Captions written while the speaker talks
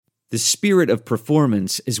The spirit of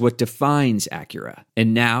performance is what defines Acura.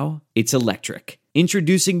 And now, it's electric.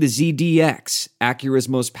 Introducing the ZDX, Acura's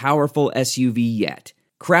most powerful SUV yet.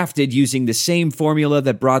 Crafted using the same formula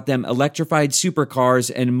that brought them electrified supercars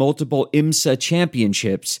and multiple IMSA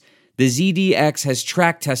championships, the ZDX has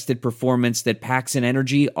track-tested performance that packs an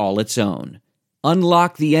energy all its own.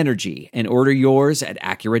 Unlock the energy and order yours at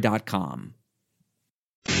Acura.com.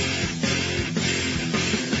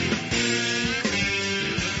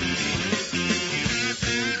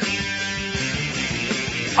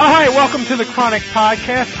 All right, welcome to the Chronic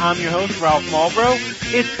Podcast. I'm your host, Ralph Malbrough.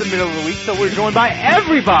 It's the middle of the week, so we're joined by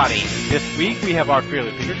everybody. This week, we have our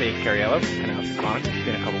fearless leader, Dave Cariello, from Canals the Chronicle. It's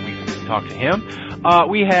been a couple weeks since we talked to him.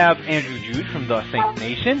 We have Andrew Jude from the Saint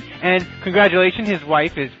Nation. And congratulations, his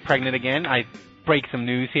wife is pregnant again. I break some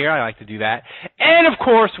news here. I like to do that. And, of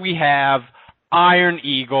course, we have Iron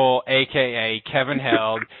Eagle, a.k.a. Kevin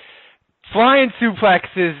Held, flying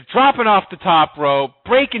suplexes, dropping off the top rope,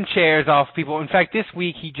 breaking chairs off people. In fact, this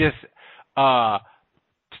week he just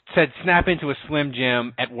said snap into a Slim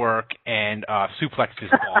Jim at work and suplexed his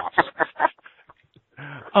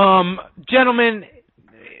boss. Gentlemen,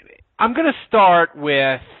 I'm going to start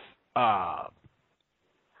with not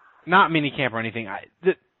minicamp or anything.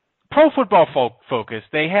 The Pro Football Focus,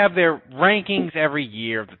 they have their rankings every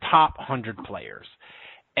year of the top 100 players.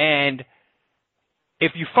 And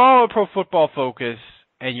if you follow Pro Football Focus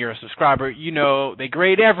and you're a subscriber, you know they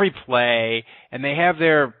grade every play and they have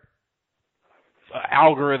their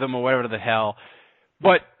algorithm or whatever the hell.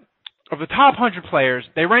 But of the top 100 players,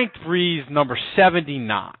 they ranked Brees number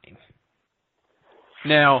 79.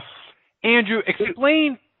 Now, Andrew,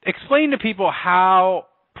 explain to people how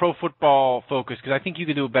Pro Football Focus, because I think you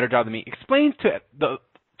can do a better job than me. Explain to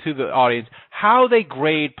the audience how they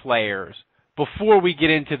grade players. Before we get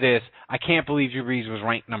into this, I can't believe Drew Brees was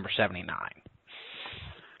ranked number 79.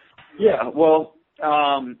 Yeah, well,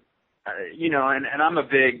 and I'm a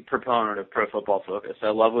big proponent of Pro Football Focus. I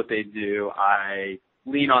love what they do. I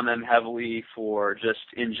lean on them heavily for just,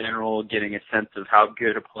 in general, getting a sense of how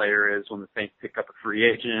good a player is when the Saints pick up a free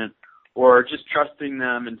agent, or just trusting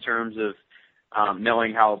them in terms of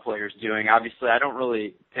knowing how a player's doing. Obviously, I don't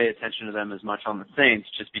really pay attention to them as much on the Saints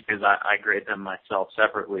just because I grade them myself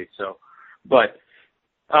separately, so. But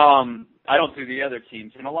I don't do the other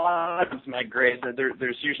teams, and a lot of times my grades,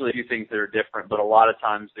 there's usually a few things that are different, but a lot of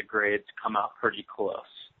times the grades come out pretty close.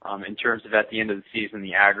 In terms of at the end of the season,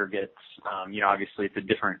 the aggregates, obviously it's a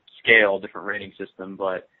different scale, different rating system,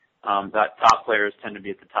 but that top players tend to be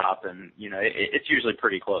at the top, and it's usually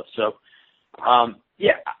pretty close. So,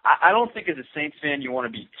 I don't think as a Saints fan you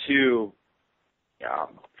want to be too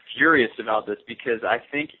furious about this, because I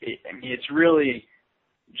think it's really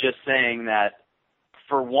just saying that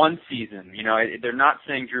for one season, they're not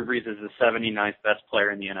saying Drew Brees is the 79th best player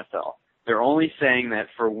in the NFL. They're only saying that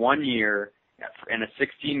for 1 year, in a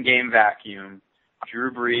 16-game vacuum,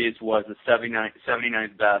 Drew Brees was the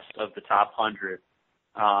 79th best of the top 100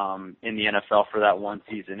 in the NFL for that one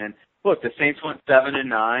season. And look, the Saints went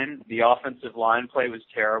 7-9. The offensive line play was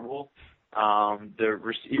terrible. The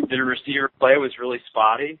receiver play was really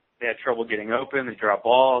spotty. They had trouble getting open. They dropped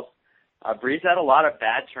balls. Brees had a lot of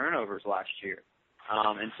bad turnovers last year.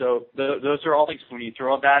 And so those are all things when you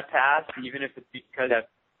throw a bad pass, even if it's because of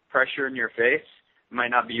pressure in your face, it might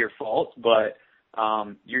not be your fault, but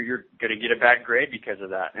you're going to get a bad grade because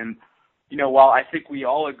of that. And, while I think we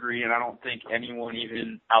all agree, and I don't think anyone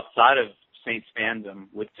even outside of Saints fandom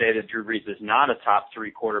would say that Drew Brees is not a top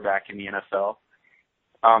 3 quarterback in the NFL,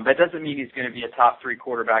 that doesn't mean he's going to be a top 3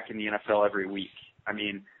 quarterback in the NFL every week. I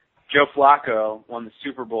mean, Joe Flacco won the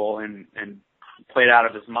Super Bowl and played out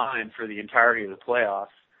of his mind for the entirety of the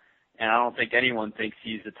playoffs, and I don't think anyone thinks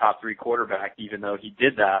he's a top 3 quarterback, even though he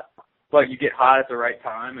did that. But you get hot at the right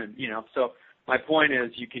time, and so my point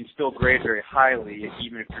is you can still grade very highly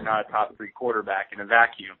even if you're not a top 3 quarterback in a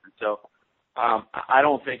vacuum. And so I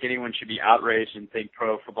don't think anyone should be outraged and think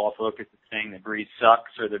Pro Football Focus is saying that Brees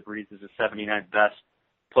sucks or that Brees is the 79th best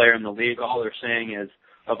player in the league. All they're saying is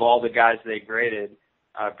of all the guys they graded,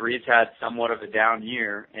 Brees had somewhat of a down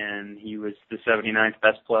year, and he was the 79th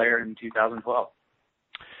best player in 2012.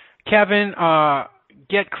 Kevin,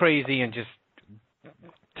 get crazy and just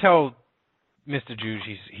tell Mr. Juge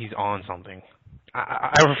he's on something.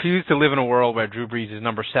 I refuse to live in a world where Drew Brees is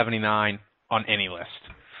number 79 on any list.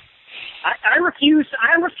 I refuse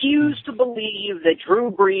to believe that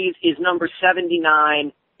Drew Brees is number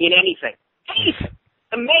 79 in anything. Anything.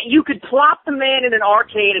 You could plop the man in an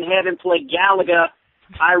arcade and have him play Galaga.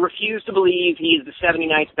 I refuse to believe he is the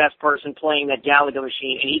 79th best person playing that Galaga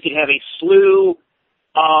machine, and he could have a slew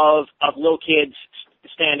of little kids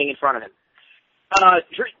standing in front of him. and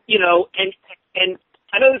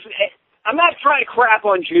I know this, I'm not trying to crap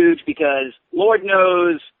on Juge because Lord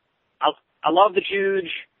knows I love the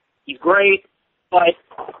Juge. He's great. But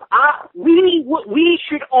we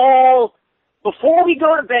should all, before we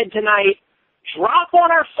go to bed tonight, drop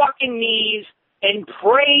on our fucking knees and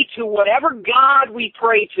pray to whatever God we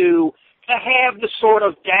pray to have the sort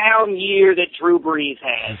of down year that Drew Brees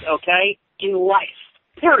has, okay, in life,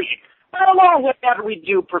 period. Let alone whatever we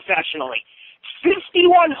do professionally.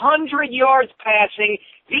 5,100 yards passing,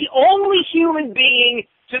 the only human being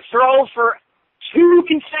to throw for 2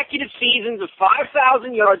 consecutive seasons of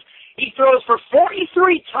 5,000 yards. He throws for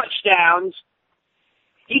 43 touchdowns.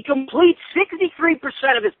 He completes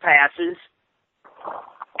 63% of his passes,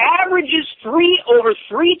 averages over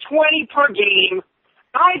 320 per game.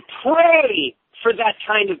 I pray for that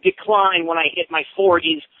kind of decline when I hit my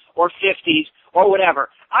 40s or 50s or whatever.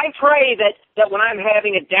 I pray that when I'm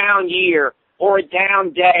having a down year or a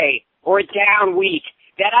down day or a down week,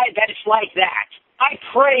 that it's like that. I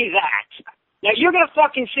pray that. Now, you're going to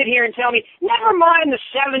fucking sit here and tell me, never mind the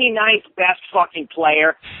 79th best fucking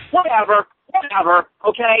player. Whatever,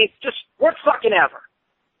 okay? Just what fucking ever.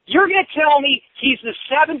 You're going to tell me he's the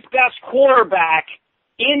 7th best quarterback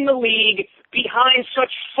in the league behind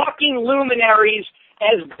such fucking luminaries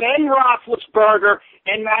as Ben Roethlisberger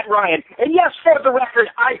and Matt Ryan. And yes, for the record,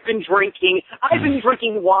 I've been drinking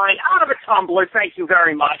wine out of a tumbler, thank you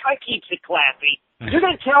very much. I keeps it classy. You're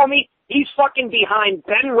going to tell me he's fucking behind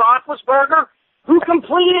Ben Roethlisberger, who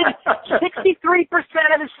completed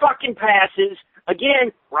 63% of his fucking passes,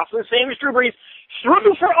 again, roughly the same as Drew Brees,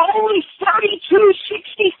 threw for only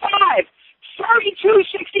 32.65.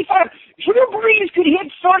 32.65. Drew Brees could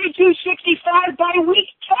hit 32.65 by week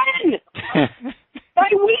 10. By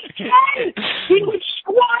week 10, he would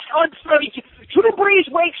squat on 32. Drew Brees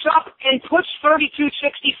wakes up and puts 32.65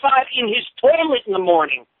 in his toilet in the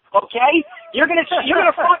morning. Okay? You're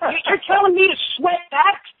telling me to sweat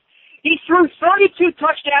that? He threw 32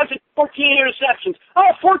 touchdowns and 14 interceptions.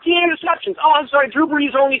 Oh, 14 interceptions. Oh, I'm sorry. Drew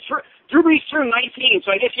Brees threw 19.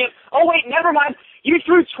 So I guess oh wait, never mind. You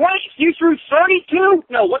threw 32?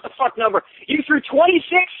 No, what the fuck number? You threw 26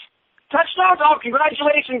 touchdowns? Oh,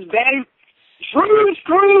 congratulations, Ben. Drew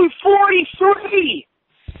threw 43.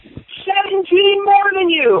 17 more than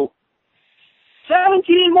you.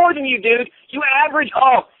 17 more than you, dude. You average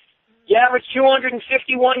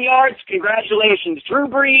 251 yards. Congratulations. Drew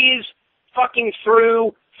Brees fucking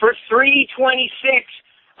threw for 326.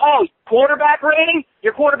 Oh, quarterback rating?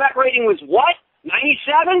 Your quarterback rating was what?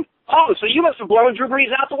 97? Oh, so you must have blown Drew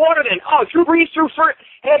Brees out the water then. Oh, Drew Brees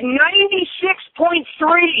had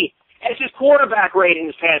 96.3 as his quarterback rating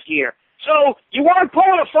this past year. So you weren't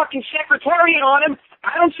pulling a fucking secretariat on him.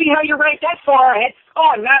 I don't see how you ranked that far ahead.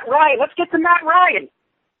 Oh, Matt Ryan. Let's get to Matt Ryan.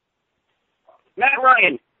 Matt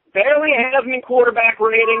Ryan, barely ahead of him in quarterback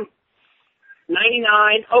rating.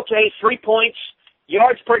 99. Okay, 3 points.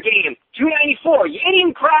 Yards per game. 294. You ain't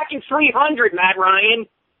even cracking 300, Matt Ryan.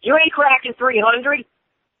 You ain't cracking 300.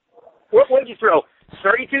 What did you throw?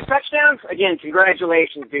 32 touchdowns? Again,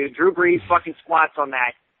 congratulations, dude. Drew Brees fucking squats on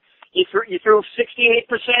that. You threw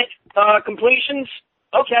 68% completions?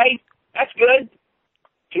 Okay, that's good.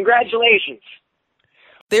 Congratulations.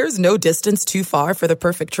 There's no distance too far for the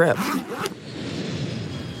perfect trip.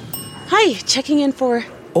 Hi, checking in for...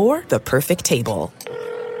 Or the perfect table.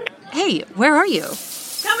 Hey, where are you?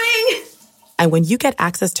 Coming! And when you get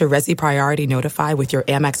access to Resi Priority Notify with your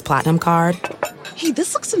Amex Platinum card... Hey,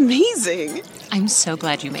 this looks amazing. I'm so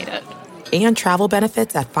glad you made it. And travel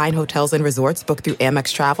benefits at fine hotels and resorts booked through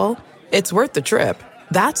Amex Travel, it's worth the trip.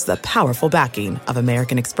 That's the powerful backing of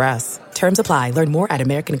American Express. Terms apply. Learn more at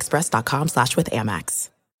americanexpress.com/withAmex.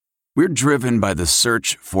 We're driven by the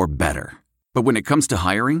search for better. But when it comes to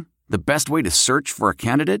hiring, the best way to search for a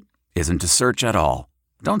candidate isn't to search at all.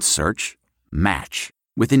 Don't search. Match.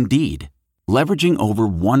 With Indeed. Leveraging over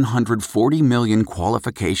 140 million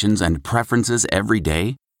qualifications and preferences every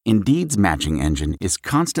day, Indeed's matching engine is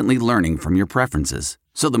constantly learning from your preferences.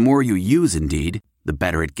 So the more you use Indeed, the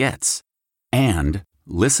better it gets. And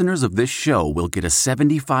listeners of this show will get a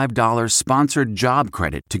 $75 sponsored job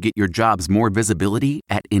credit to get your jobs more visibility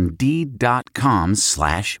at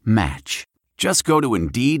Indeed.com/match. Just go to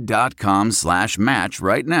Indeed.com/match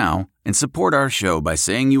right now and support our show by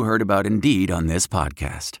saying you heard about Indeed on this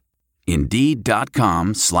podcast.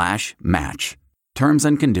 Indeed.com/match. Terms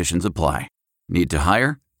and conditions apply. Need to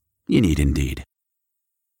hire? You need Indeed.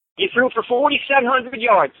 You threw for 4,700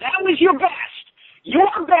 yards. That was your best. Your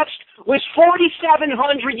best was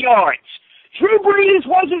 4,700 yards. Drew Brees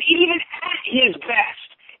wasn't even at his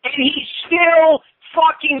best, and he still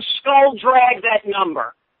fucking skull dragged that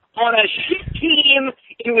number. on a shit team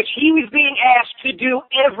in which he was being asked to do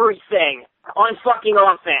everything on fucking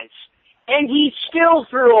offense. And he still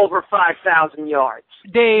threw over 5,000 yards.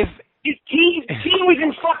 Dave. His team was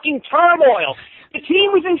in fucking turmoil. The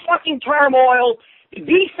team was in fucking turmoil. The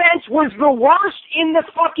defense was the worst in the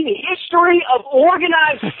fucking history of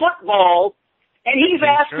organized football. And he's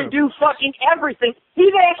asked to do fucking everything. He's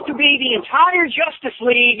asked to be the entire Justice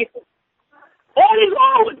League on his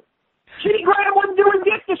own. Jimmy Graham wasn't doing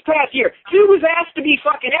this past year. He was asked to be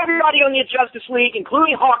fucking everybody on the Justice League,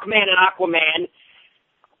 including Hawkman and Aquaman.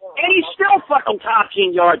 And he's still fucking top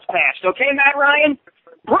 10 yards passed. Okay, Matt Ryan?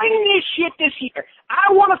 Bring this shit this year.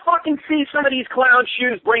 I want to fucking see some of these clown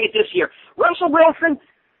shoes. Bring it this year. Russell Wilson,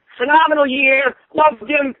 phenomenal year. Loved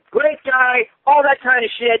him. Great guy. All that kind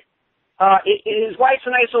of shit. His wife's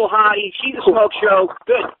a nice little hottie. She's a smoke show.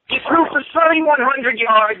 Good. He threw for 3,100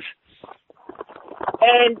 yards.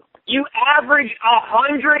 And you average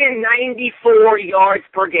 194 yards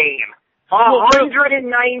per game. 194.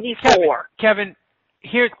 Kevin,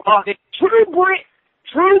 here's...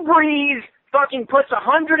 Drew Brees fucking puts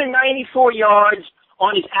 194 yards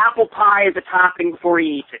on his apple pie as a topping before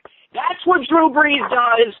he eats it. That's what Drew Brees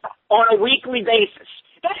does on a weekly basis.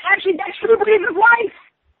 That's Drew Brees' life.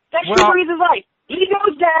 That's Drew Brees' life. He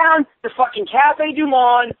goes down to fucking Cafe Du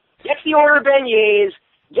Monde, gets the order of beignets,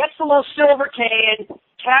 gets the little silver can,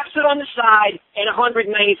 taps it on the side, and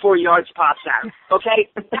 194 yards pops out.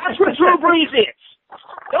 Okay? That's what Drew Brees is.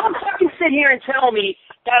 Don't fucking sit here and tell me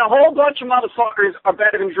that a whole bunch of motherfuckers are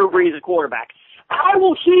better than Drew Brees at quarterback. I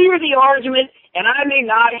will hear the argument, and I may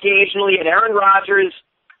nod occasionally at Aaron Rodgers,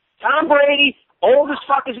 Tom Brady, old as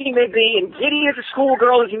fuck as he may be, and giddy as a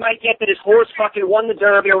schoolgirl as he might get that his horse fucking won the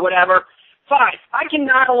Derby or whatever. Fine, I can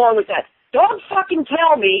nod along with that. Don't fucking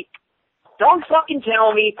tell me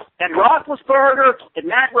that Roethlisberger, that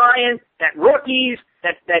Matt Ryan, that rookies,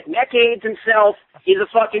 that Neckades himself is a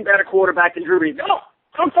fucking better quarterback than Drew Brees. No,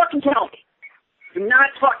 don't fucking tell me. Do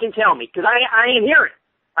not fucking tell me, because I ain't hearing it.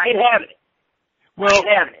 I ain't having it. Well, I ain't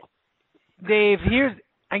having it. Dave, here's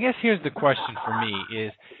the question for me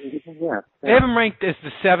is, they have him ranked as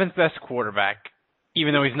the 7th best quarterback,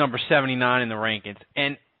 even though he's number 79 in the rankings,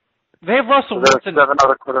 and they have Russell Wilson. There are 7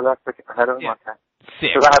 other quarterbacks ahead of him? Yeah. Okay.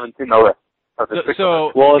 6. Because I haven't seen the list.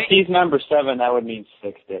 Well, if he's number 7, that would mean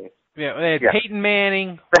 6 days. Yeah, they had Peyton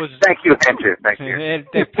Manning. Thank you, Andrew. Thank you.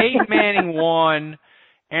 They had Peyton Manning 1,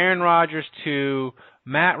 Aaron Rodgers 2,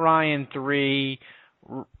 Matt Ryan 3,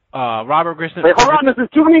 Robert Grissom. Wait, hold on, this is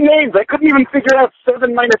too many names. I couldn't even figure out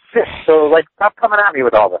 7 minus 6. So, stop coming at me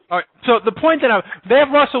with all this. All right. So the point that they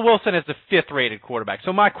have Russell Wilson as the 5th-rated quarterback.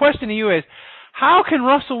 So my question to you is, how can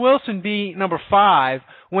Russell Wilson be number 5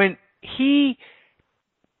 when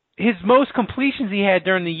his most completions he had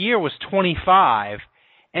during the year was 25,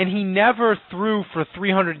 and he never threw for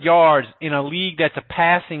 300 yards in a league that's a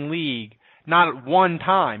passing league, not at one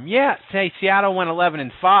time. Yeah, say Seattle went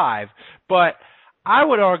 11-5, but I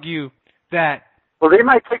would argue that... Well, they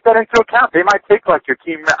might take that into account. They might take, your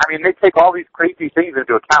team... I mean, they take all these crazy things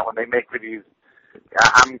into account when they make these...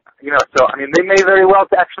 they may very well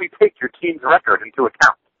actually take your team's record into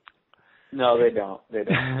account. No, they don't.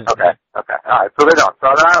 Okay. All right, so they don't. So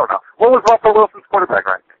I don't know. What was Russell Wilson's quarterback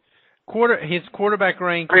ranking? His quarterback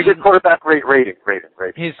ranking... His quarterback rating.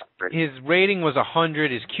 His rating was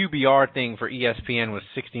 100. His QBR thing for ESPN was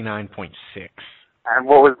 69.6. And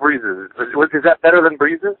what was Breeze's? Is that better than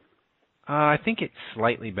Breeze's? I think it's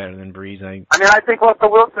slightly better than Breeze. I think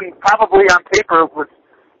Russell Wilson probably on paper was...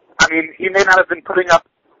 he may not have been putting up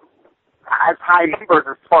as high numbers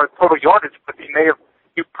as far as total yardage, but he was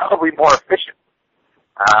probably more efficient.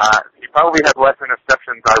 He probably had less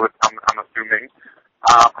interceptions, I'm assuming.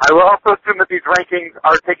 I will also assume that these rankings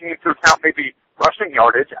are taking into account maybe rushing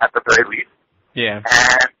yardage at the very least. Yeah.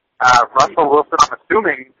 And Russell Wilson, I'm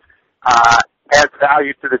assuming, adds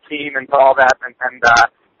value to the team and to all that, and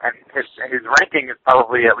his ranking is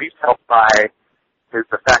probably at least helped by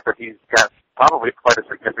the fact that he's got probably quite a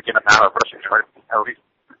significant amount of rushing yards, at least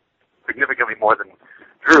significantly more than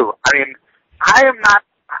Drew. I am not,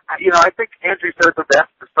 I think Andrew said it the best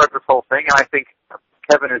to start this whole thing, and I think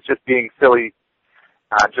Kevin is just being silly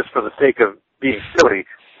just for the sake of being silly.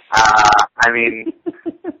 I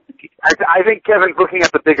think Kevin's looking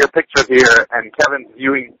at the bigger picture here, and Kevin's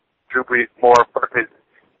viewing Drew Brees more for his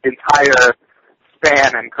entire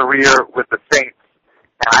span and career with the Saints.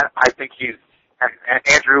 And I think and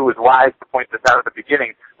Andrew was wise to point this out at the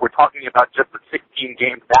beginning, we're talking about just the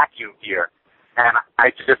 16-game vacuum here. And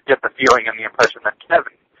I just get the feeling and the impression that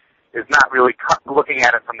Kevin is not really looking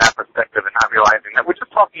at it from that perspective and not realizing that we're just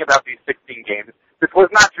talking about these 16 games. This was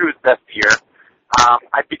not Drew's best year.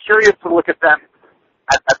 I'd be curious to look at them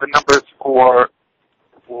at the numbers for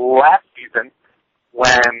last season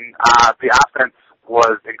when the offense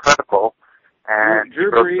was incredible. And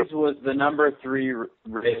Drew Brees was the number 3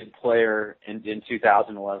 rated player in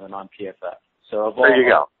 2011 on PFF. So there you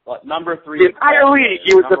go. Number 3. The entire league,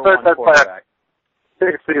 he was the third best player.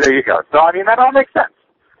 Seriously, there you go. So I mean, that all makes sense.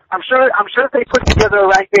 I'm sure if they put together a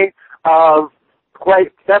ranking of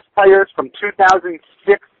best players from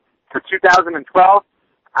 2006 to 2012,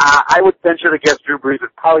 I would venture to guess Drew Brees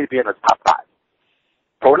would probably be in the top 5.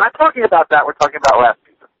 But we're not talking about that. We're talking about last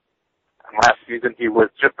season. And last season, he was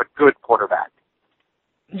just a good quarterback.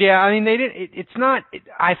 Yeah, I mean, they didn't. It's not.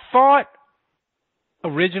 I thought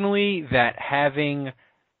originally that having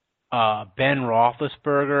Ben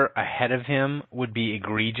Roethlisberger ahead of him would be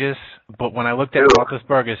egregious, but when I looked at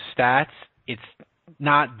Roethlisberger's stats, it's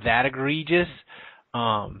not that egregious.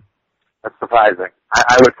 That's surprising.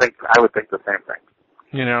 I would think the same thing.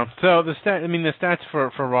 You know, so the stats for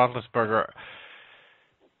Roethlisberger.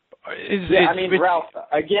 Ralph,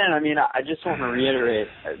 again, I just want to reiterate,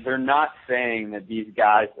 they're not saying that these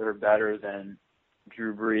guys are better than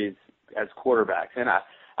Drew Brees as quarterbacks. And I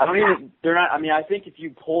think if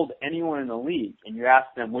you polled anyone in the league and you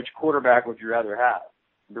asked them which quarterback would you rather have,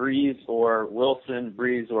 Brees or Wilson,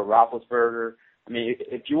 Brees or Roethlisberger,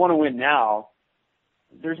 if you want to win now,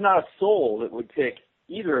 there's not a soul that would pick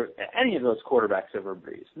any of those quarterbacks over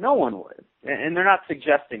Brees. No one would. And they're not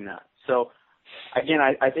suggesting that. So, again,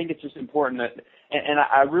 I think it's just important that, and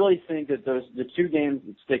I really think that the 2 games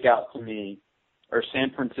that stick out to me are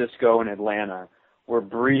San Francisco and Atlanta, where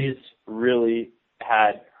Brees really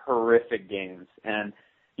had horrific games. And,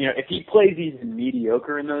 if he plays even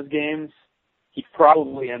mediocre in those games, he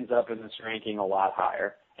probably ends up in this ranking a lot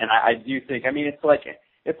higher. And I do think, it's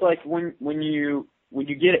like when you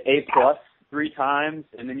get an A+ 3 times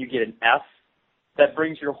and then you get an F, that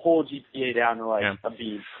brings your whole GPA down to a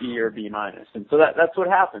B or B-. And so that's what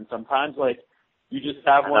happens. Sometimes you just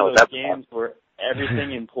have one of those games where everything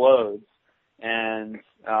implodes and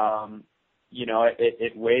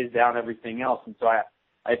it weighs down everything else. And so I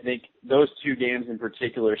think those 2 games in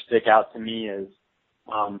particular stick out to me as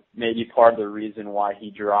maybe part of the reason why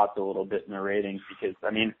he dropped a little bit in the ratings, because I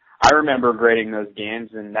remember grading those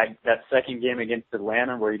games, and that second game against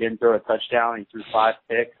Atlanta where he didn't throw a touchdown, he threw 5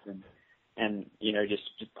 picks and just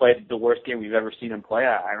played the worst game we've ever seen him play.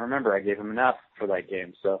 I remember I gave him an F for that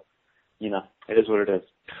game. So, it is what it is.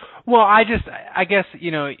 Well, I guess,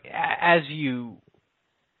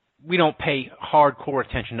 we don't pay hardcore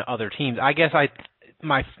attention to other teams. I guess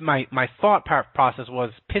my thought process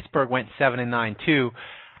was Pittsburgh went 7-9 too.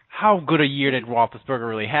 How good a year did Roethlisberger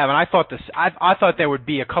really have? And I thought there would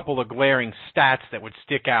be a couple of glaring stats that would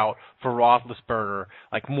stick out for Roethlisberger,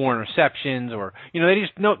 like more interceptions, or they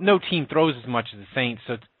just no team throws as much as the Saints,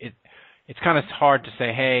 so it's kind of hard to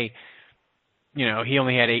say, hey, he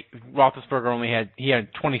only had 8. Roethlisberger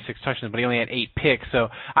had 26 touchdowns, but he only had 8 picks. So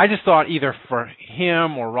I just thought either for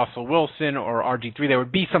him or Russell Wilson or RG3, there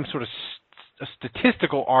would be some sort of a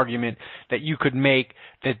statistical argument that you could make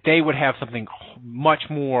that they would have something much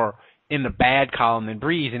more in the bad column than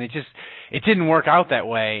Brees, and it didn't work out that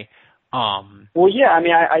way. Well, yeah,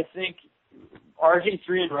 I think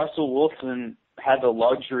RG3 and Russell Wilson had the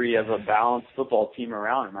luxury of a balanced football team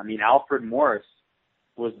around him. Alfred Morris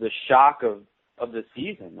was the shock of the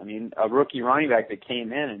season. A rookie running back that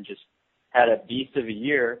came in and just had a beast of a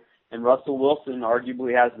year, and Russell Wilson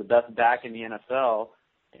arguably has the best back in the NFL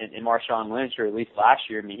in Marshawn Lynch, or at least last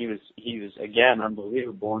year. He was again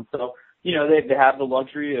unbelievable. And so, they have the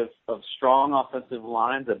luxury of strong offensive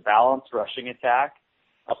lines, a balanced rushing attack,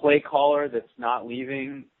 a play caller that's not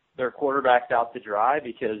leaving their quarterbacks out to dry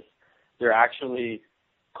because they're actually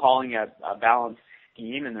calling a balanced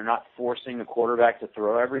scheme and they're not forcing the quarterback to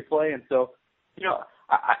throw every play. And so,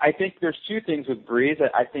 I think there's 2 things with Brees.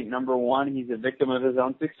 I think number 1, he's a victim of his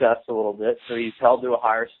own success a little bit, so he's held to a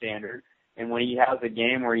higher standard. And when he has a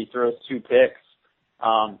game where he throws 2 picks,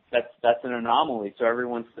 that's an anomaly. So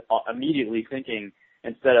everyone's immediately thinking,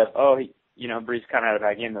 instead of, Brees kind of had a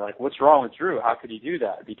bad game, they're like, what's wrong with Drew? How could he do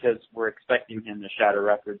that? Because we're expecting him to shatter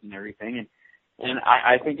records and everything. And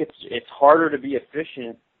I think it's harder to be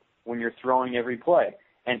efficient when you're throwing every play.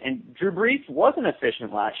 And Drew Brees wasn't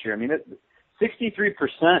efficient last year.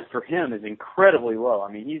 63% for him is incredibly low.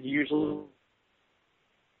 He's usually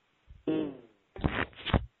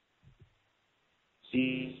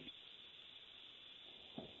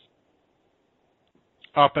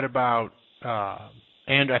up at about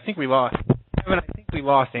and I think we lost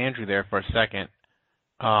Andrew there for a second.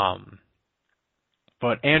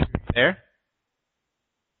 But Andrew there?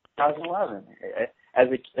 2011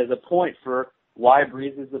 as a point for why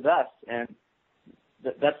Brees is the best. And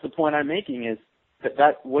that's the point I'm making, is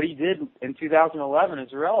that what he did in 2011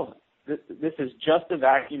 is irrelevant. This is just a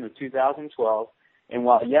vacuum of 2012, and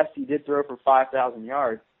while, yes, he did throw for 5,000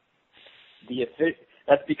 yards,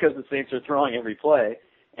 that's because the Saints are throwing every play,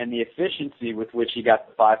 and the efficiency with which he got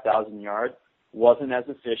the 5,000 yards wasn't as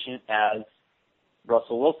efficient as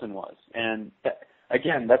Russell Wilson was. And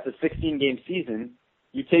again, that's a 16-game season.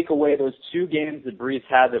 You take away those 2 games that Brees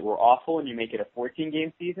had that were awful, and you make it a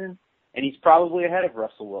 14-game season, and he's probably ahead of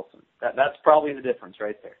Russell Wilson. That's probably the difference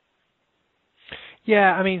right there.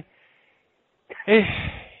 Yeah, I mean,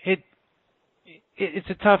 it's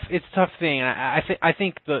a tough thing. I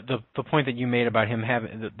think the point that you made about him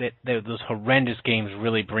having that those horrendous games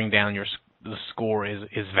really bring down the score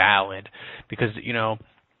is valid, because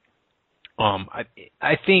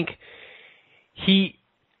I think he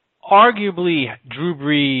arguably, Drew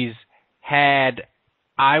Brees had,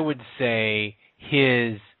 I would say,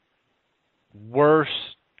 his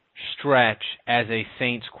worst stretch as a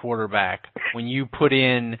Saints quarterback when you put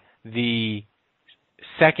in the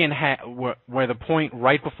second half, where the point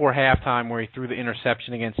right before halftime where he threw the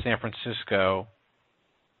interception against San Francisco,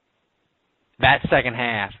 that second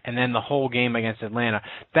half, and then the whole game against Atlanta.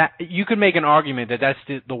 That you could make an argument that that's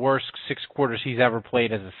the worst 6 quarters he's ever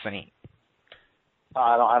played as a Saint.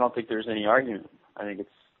 I don't think there's any argument. I think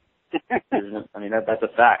that's a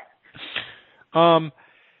fact.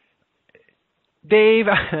 Dave,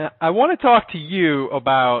 I want to talk to you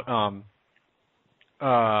about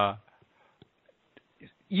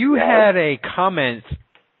you had a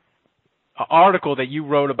article that you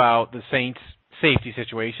wrote about the Saints safety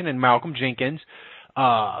situation and Malcolm Jenkins'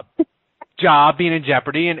 job being in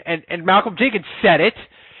jeopardy, and Malcolm Jenkins said it.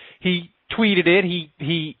 He tweeted it.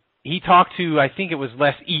 He talked to, I think it was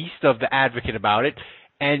Les East of The Advocate about it,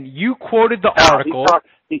 and you quoted the article.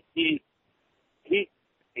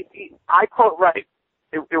 I quote right.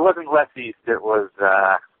 It wasn't Les East. It was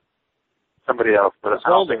somebody else, but I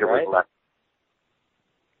don't think it was Les.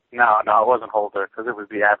 No, it wasn't Holder, because it was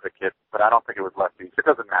The Advocate, but I don't think it was Les East. It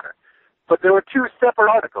doesn't matter. But there were 2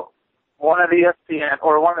 separate articles. One at ESPN,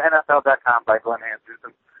 or one at NFL.com by Glenn Andrews,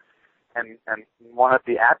 and one at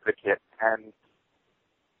The Advocate, and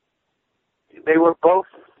they were both,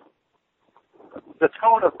 the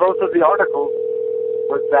tone of both of the articles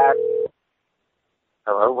was that,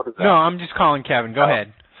 hello, what is that? No, I'm just calling Kevin. Go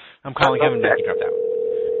ahead. I'm calling Kevin back. He dropped out.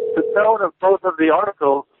 The tone of both of the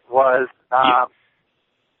articles was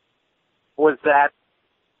that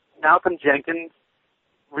Malcolm Jenkins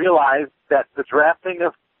realized that the drafting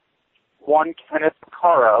of one Kenneth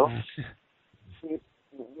Vaccaro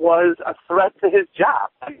was a threat to his job.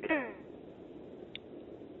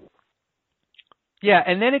 Yeah,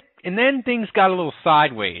 and then things got a little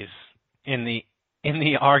sideways in the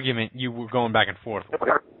argument you were going back and forth with.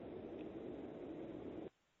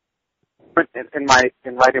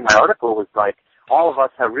 In writing my article was like, all of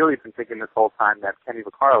us have really been thinking this whole time that Kenny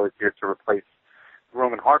Vaccaro is here to replace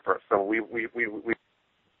Roman Harper. So we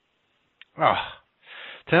Oh,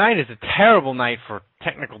 tonight is a terrible night for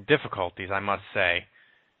technical difficulties, I must say,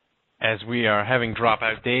 as we are having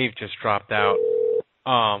dropout. Dave just dropped out.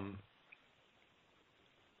 As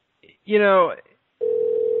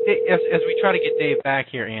we try to get Dave back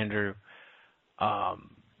here, Andrew,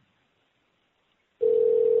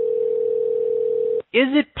 is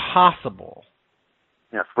it possible?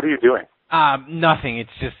 Yes. What are you doing? Nothing. It's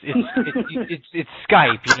just it's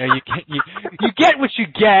Skype. You get what you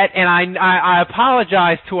get, and I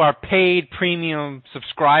apologize to our paid premium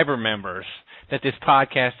subscriber members that this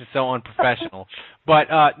podcast is so unprofessional. But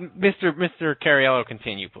Mr. Cariello,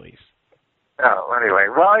 continue, please. Oh, anyway.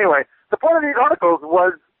 The point of these articles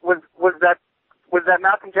was that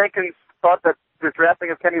Malcolm Jenkins thought that the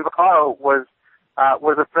drafting of Kenny Vaccaro was a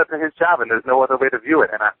threat to his job, and there's no other way to view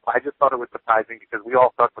it. And I just thought it was surprising, because we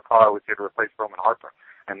all thought Vaccaro was here to replace Roman Harper,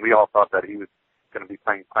 and we all thought that he was going to be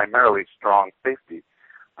playing primarily strong safety.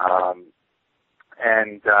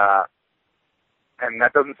 And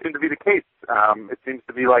that doesn't seem to be the case. It seems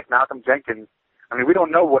to be like Malcolm Jenkins. I mean, we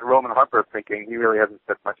don't know what Roman Harper is thinking. He really hasn't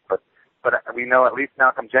said much, but we know at least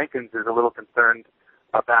Malcolm Jenkins is a little concerned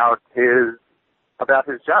about his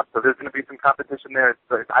job. So there's going to be some competition there.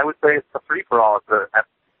 I would say it's a free-for-all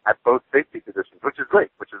at both safety positions, which is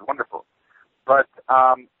great, which is wonderful. But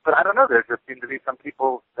I don't know. There just seem to be some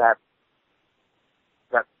people that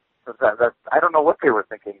I don't know what they were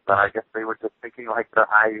thinking, but I guess they were just thinking like that.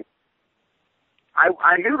 I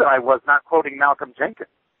knew that I was not quoting Malcolm Jenkins,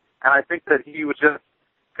 and I think that he was just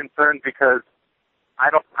concerned because I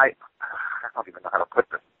don't even know how to put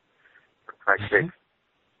this, for Christ's sake.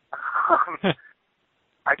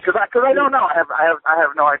 Because I don't know. I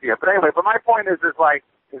have no idea. But anyway, but my point is that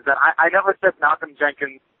I never said Malcolm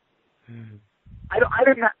Jenkins.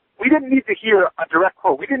 We didn't need to hear a direct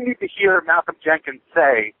quote. We didn't need to hear Malcolm Jenkins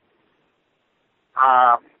say,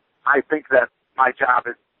 I think that my job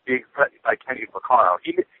is being threatened by Kenny Vaccaro.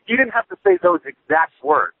 He didn't have to say those exact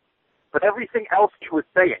words, but everything else he was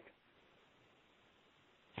saying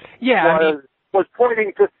was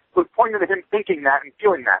pointing to him thinking that and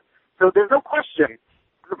feeling that. So there's no question.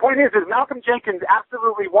 The point is Malcolm Jenkins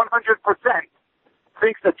absolutely 100%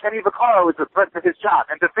 thinks that Kenny Vaccaro is a threat to his job,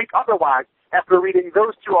 and to think otherwise after reading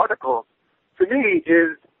those two articles, to me,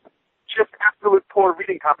 is just absolute poor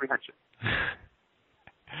reading comprehension.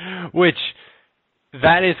 Which,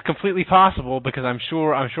 that is completely possible, because I'm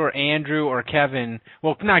sure Andrew or Kevin,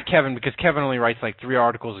 well, not Kevin, because Kevin only writes like 3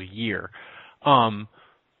 articles a year. But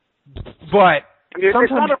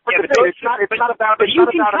it's not about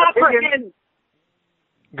opinion.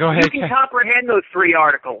 Go ahead. You can comprehend those 3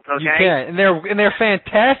 articles, okay? You can, and they're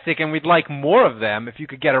fantastic, and we'd like more of them if you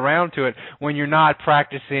could get around to it when you're not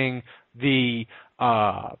practicing the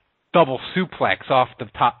double suplex off the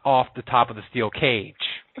top of the steel cage.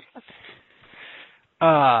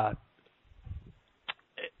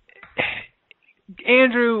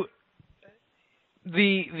 Andrew,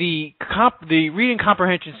 the reading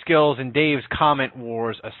comprehension skills and Dave's comment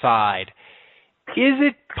wars aside, is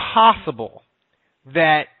it possible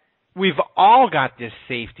that we've all got this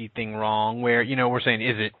safety thing wrong where, we're saying,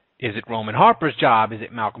 is it Roman Harper's job? Is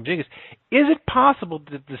it Malcolm Jenkins? Is it possible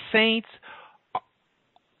that the Saints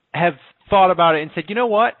have thought about it and said, you know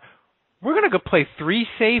what? We're going to go play 3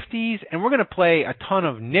 safeties, and we're going to play a ton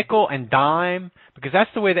of nickel and dime, because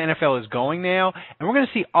that's the way the NFL is going now, and we're going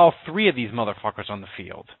to see all 3 of these motherfuckers on the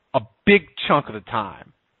field a big chunk of the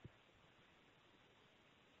time.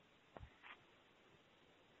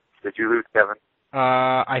 Did you lose Kevin?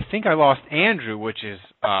 I think I lost Andrew, which is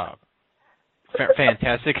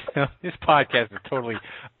fantastic. This podcast is totally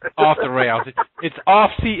off the rails. It's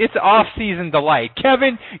off-season delight.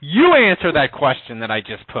 Kevin, you answer that question that I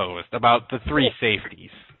just posed about the 3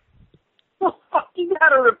 safeties. You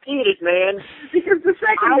gotta repeat it, man. Because the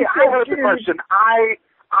second I heard the question.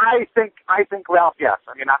 I think Ralph, yes.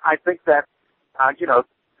 I mean, I think that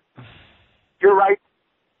you're right.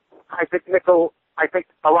 I think nickel. I think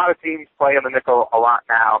a lot of teams play in the nickel a lot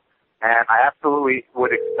now, and I absolutely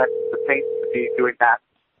would expect the Saints to be doing that,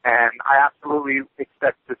 and I absolutely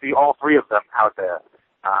expect to see all 3 of them out there.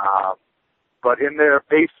 But in their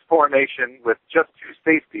base formation with just 2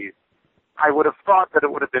 safeties, I would have thought that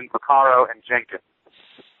it would have been Vaccaro and Jenkins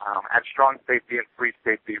at strong safety and free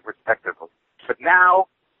safety, respectively. But now,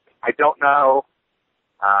 I don't know.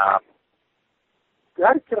 Did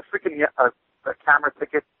I get a freaking a camera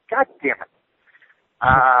ticket? God damn it.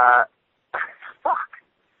 Fuck.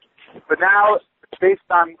 But now, based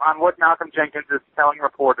on what Malcolm Jenkins is telling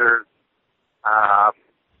reporters,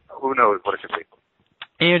 who knows what it could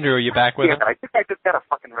be. Andrew, are you back with us? I think I just got a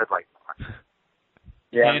fucking red light.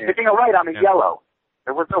 Yeah. Taking a right on a yellow.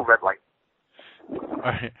 There was no red light. All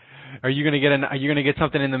right. Are you gonna get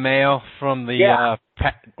something in the mail from the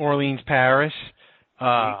Orleans Parish?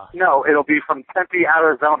 No, it'll be from Tempe,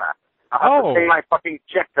 Arizona. I'll have to pay my fucking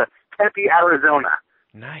check to Tempe, Arizona.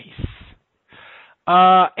 Nice.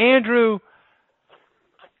 Andrew,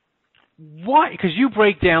 what? Because you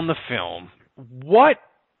break down the film. What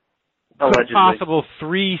possible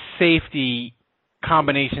 3 safety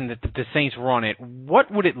combination that the Saints run it?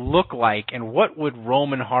 What would it look like, and what would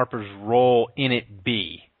Roman Harper's role in it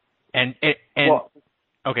be?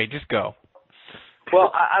 Okay, just go.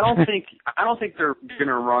 Well, I don't think they're going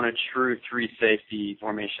to run a true 3 safety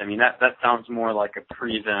formation. I mean, that sounds more like a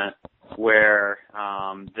prevent where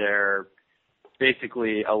they're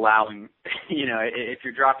basically allowing, if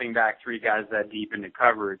you're dropping back 3 guys that deep into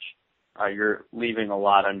coverage, you're leaving a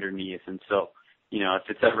lot underneath. And so, if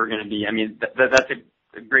it's ever going to be, I mean, that's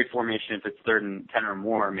a great formation if it's 3rd and 10 or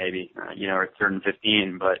more, maybe, or 3rd and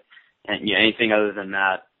 15. But anything other than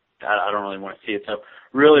that, I don't really want to see it. So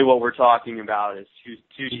really what we're talking about is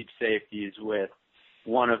 2 deep safeties with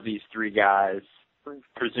one of these 3 guys,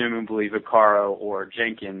 presumably Vaccaro or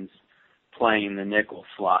Jenkins, playing in the nickel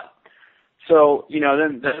slot. So,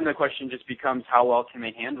 then the question just becomes how well can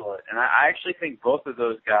they handle it? And I actually think both of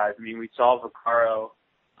those guys, I mean, we saw Vaccaro,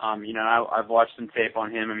 I've watched some tape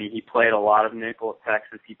on him. I mean, he played a lot of nickel at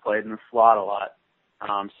Texas. He played in the slot a lot.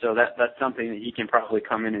 So that's something that he can probably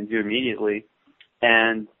come in and do immediately.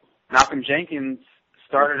 And Malcolm Jenkins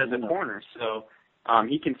started as a corner, so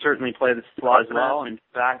he can certainly play the slot as well. In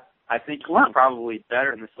fact, I think he's probably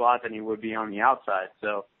better in the slot than he would be on the outside.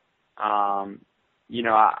 So,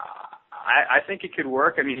 I think it could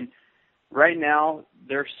work. I mean, right now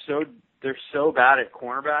they're so bad at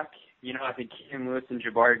cornerback. You know, I think Keaton Lewis and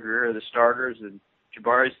Jabari Greer are the starters, and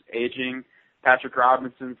Jabari's aging. Patrick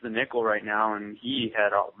Robinson's the nickel right now, and he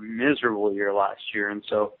had a miserable year last year. And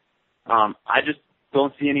so I just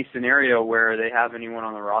don't see any scenario where they have anyone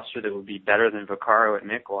on the roster that would be better than Vaccaro at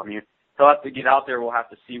nickel. I mean, he'll have to get out there. We'll have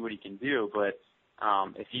to see what he can do. But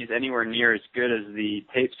if he's anywhere near as good as the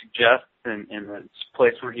tape suggests and the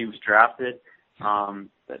place where he was drafted,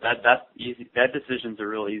 that's easy. That decision's a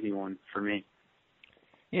real easy one for me.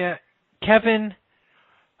 Yeah, Kevin.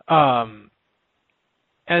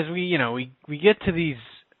 As we get to these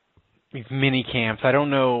mini camps, I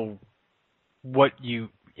don't know if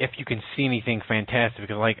you can see anything fantastic,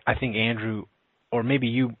 because like I think Andrew, or maybe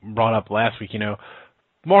you brought up last week,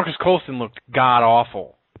 Marcus Colston looked god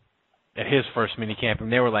awful at his first mini camp,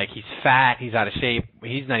 and they were like, he's fat, he's out of shape,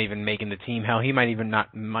 he's not even making the team. Hell, he might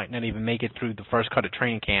not even make it through the first cut of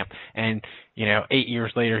training camp. And 8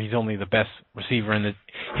 years later, he's only the best receiver in the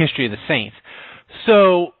history of the Saints.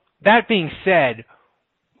 So that being said,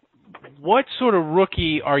 what sort of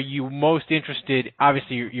rookie are you most interested?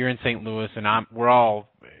 Obviously, you're in St. Louis, and we're all,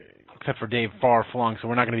 except for Dave, far-flung, so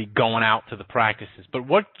we're not going to be going out to the practices. But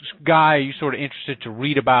what guy are you sort of interested to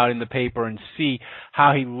read about in the paper and see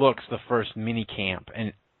how he looks the first mini camp,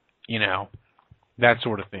 and that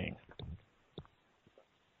sort of thing?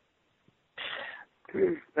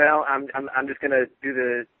 Well, I'm just going to do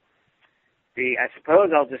the. I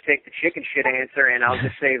suppose I'll just take the chicken shit answer, and I'll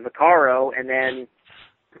just say Vaccaro, and then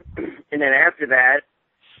after that,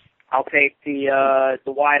 I'll take the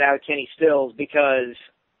wide out Kenny Stills, because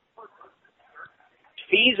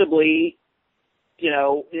feasibly,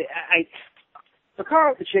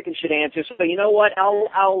 Vaccaro the chicken shit answer. So you know what?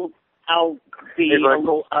 I'll be a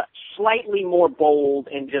little slightly more bold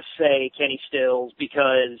and just say Kenny Stills,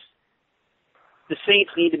 because the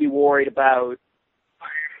Saints need to be worried about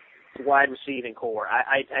the wide receiving core.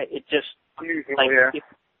 It just like.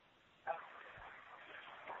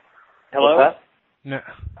 Hello? No.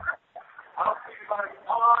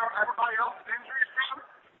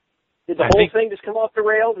 Did the whole thing just come off the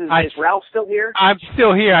rails? Is Ralph still here? I'm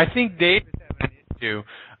still here. I think Dave is having an issue.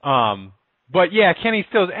 But yeah, Kenny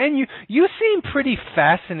Stills. And you seem pretty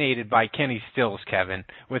fascinated by Kenny Stills, Kevin,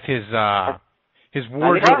 with his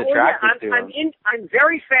wardrobe. I'm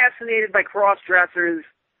very fascinated by cross-dressers.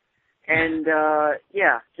 And,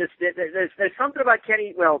 just there's something about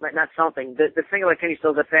Kenny, well, not something. The thing about Kenny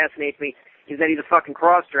Stills that fascinates me is that he's a fucking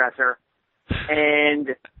cross-dresser.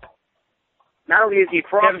 And not only is he a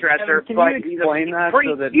cross-dresser, Kevin, but he's so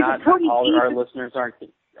that not all our listeners are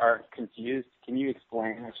confused? Can you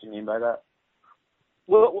explain what you mean by that?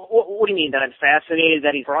 Well, what do you mean, that I'm fascinated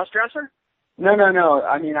that he's a cross-dresser? No.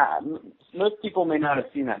 I mean, most people may not have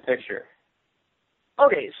seen that picture.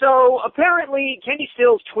 Okay, so apparently Kenny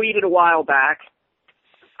Stills tweeted a while back.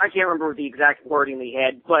 I can't remember the exact wording he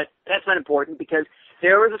had, but that's not important, because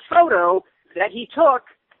there was a photo that he took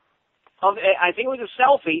of, I think it was a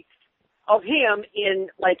selfie, of him in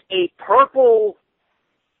like a purple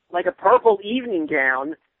evening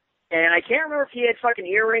gown, and I can't remember if he had fucking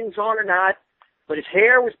earrings on or not, but his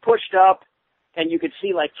hair was pushed up, and you could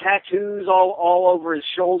see like tattoos all over his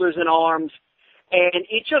shoulders and arms. And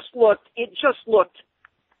it just looked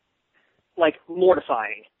like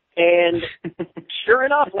mortifying. And sure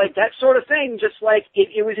enough, like that sort of thing, just like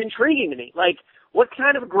it was intriguing to me. Like, what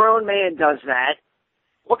kind of a grown man does that?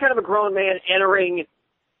 What kind of a grown man entering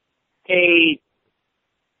a,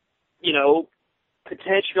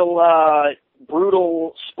 potential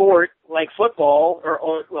brutal sport like football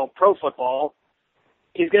or pro football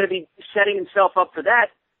is going to be setting himself up for that?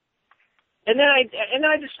 And then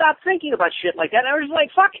I just stopped thinking about shit like that. And I was like,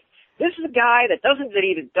 fuck it. This is a guy that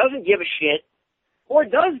either doesn't give a shit or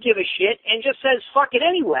does give a shit and just says fuck it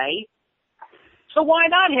anyway. So why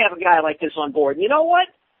not have a guy like this on board? And you know what?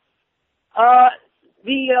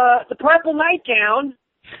 The purple nightgown,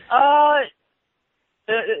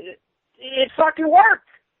 it fucking worked.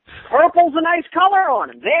 Purple's a nice color on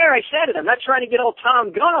him. There, I said it. I'm not trying to get all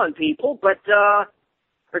Tom Gunn on people, but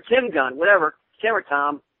or Tim Gunn, whatever, Tim or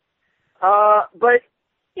Tom. But,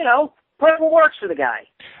 purple works for the guy.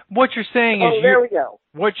 What you're saying is there we go.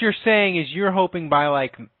 What you're saying is you're hoping by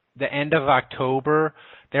like the end of October,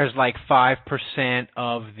 there's like 5%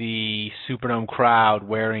 of the Superdome crowd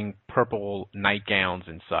wearing purple nightgowns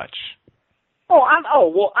and such.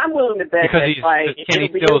 I'm willing to bet because Kenny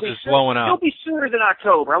Stills is blowing up. It'll be sooner than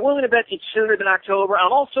October. I'm willing to bet it's sooner than October.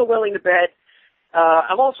 I'm also willing to bet.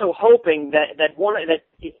 I'm also hoping that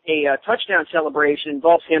a touchdown celebration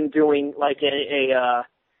involves him doing like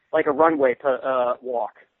a runway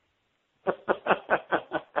walk.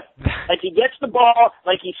 Like he gets the ball,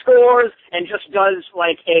 like he scores, and just does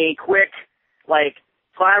like a quick, like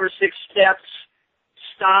 5 or 6 steps,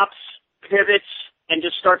 stops, pivots, and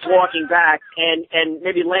just starts walking back, and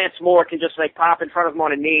maybe Lance Moore can just like pop in front of him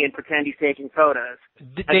on a knee and pretend he's taking photos.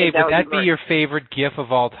 Dave, would that be your favorite GIF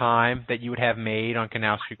of all time that you would have made on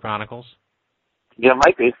Canal Street Chronicles? Yeah,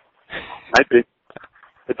 might be.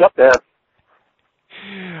 It's up there.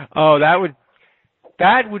 Oh, that'd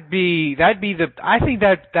be the. I think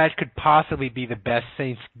that could possibly be the best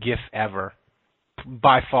Saints GIF ever,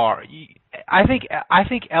 by far. I think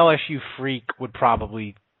LSU Freak would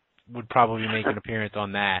probably make an appearance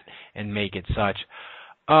on that and make it such.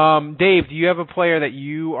 Dave, do you have a player that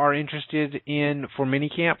you are interested in for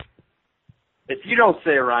minicamp? If you don't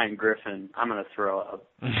say Ryan Griffin, I'm going to throw up.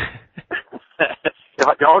 If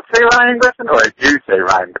I don't say Ryan Griffin, or I do say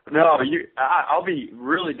Ryan Griffin? No, I'll be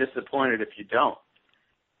really disappointed if you don't.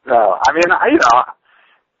 No, I mean,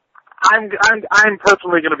 I'm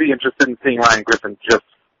personally going to be interested in seeing Ryan Griffin just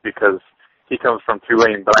because he comes from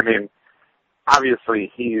Tulane, but I mean,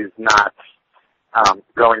 obviously he's not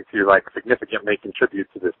going to like significantly contribute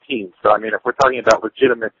to this team. So I mean, if we're talking about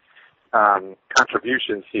legitimate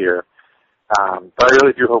contributions here, but I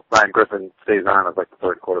really do hope Ryan Griffin stays on as like the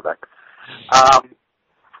third quarterback.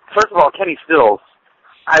 First of all, Kenny Stills,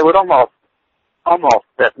 I would almost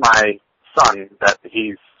bet my son that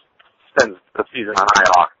he spends the season on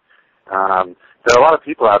IR. There are a lot of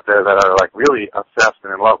people out there that are like really obsessed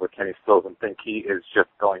and in love with Kenny Stills and think he is just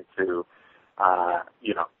going to,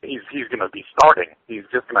 he's going to be starting. He's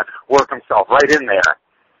just going to work himself right in there,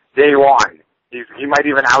 day one. He might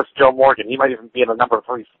even oust Joe Morgan. He might even be in the number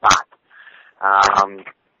 3 spot.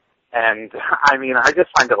 And I mean, I just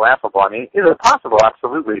find it laughable. I mean, is it possible?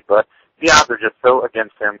 Absolutely, but the odds are just so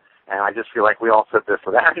against him. And I just feel like we all said this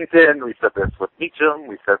with Arrington, we said this with Meacham,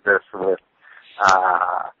 we said this with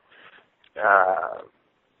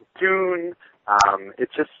Toon.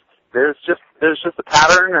 It's just there's just a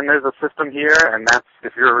pattern and there's a system here, and that's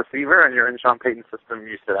if you're a receiver and you're in Sean Payton's system,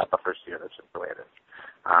 you sit out the first year. That's just the way it is.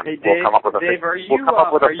 Hey Dave,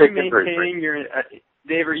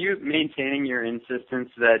 are you maintaining your insistence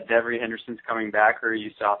that Devery Henderson's coming back, or are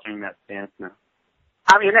you softening that stance now?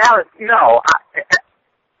 I mean, Alex, no.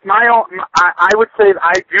 I would say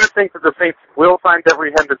I do think that the Saints will sign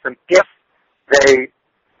Devery Henderson if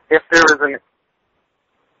there is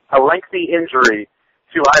a lengthy injury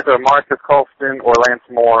to either Marcus Colston or Lance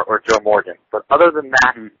Moore or Joe Morgan. But other than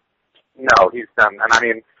that, no, he's done. And I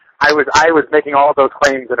mean, I was making all of those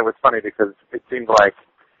claims, and it was funny because it seemed like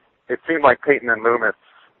Peyton and Loomis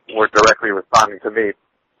were directly responding to me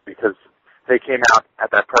because they came out at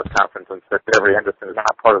that press conference and said Devery Henderson is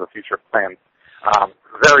not part of the future plan.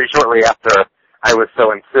 Very shortly after I was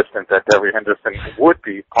so insistent that Devery Henderson would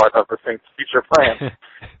be part of the Saints' future plan.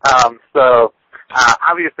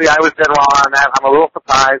 Obviously I was dead wrong on that. I'm a little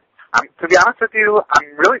surprised. To be honest with you,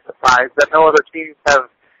 I'm really surprised that no other teams have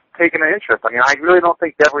taken an interest. I mean, I really don't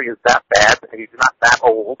think Devery is that bad. He's not that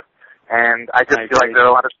old. And I just feel like there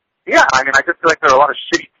are a lot of, I just feel like there are a lot of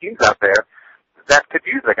shitty teams out there that could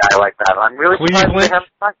use a guy like that. I'm really surprised they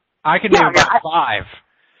haven't signed. I can name about 5.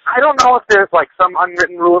 I don't know if there's like some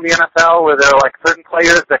unwritten rule in the NFL where there are like certain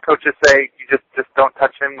players that coaches say you just don't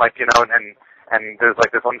touch him, like, and there's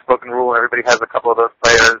like this unspoken rule and everybody has a couple of those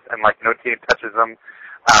players and like no team touches them,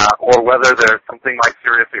 or whether there's something like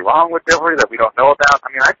seriously wrong with Devery that we don't know about. I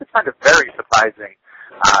mean, I just find it very surprising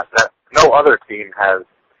that no other team has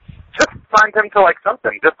just signed him to like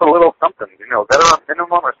something, just a little something, veteran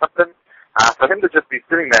minimum or something. For him to just be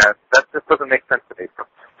sitting there, that just doesn't make sense to me.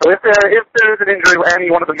 So if there's an injury with any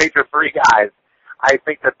one of the major 3 guys, I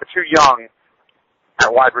think that the too young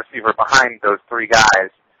at wide receiver behind those 3 guys,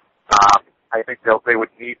 I think they would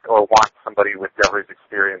need or want somebody with Devery's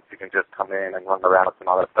experience who can just come in and run the routes and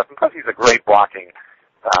all that stuff. Because he's a great blocking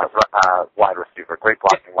wide receiver,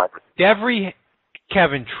 Devery,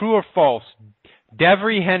 Kevin, true or false?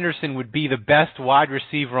 Devery Henderson would be the best wide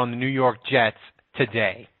receiver on the New York Jets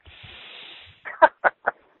today.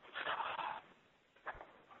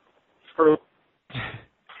 True.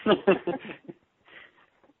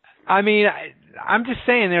 I mean, I'm just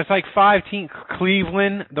saying there's like 5 teams.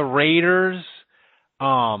 Cleveland, the Raiders. It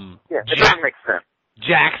doesn't make sense.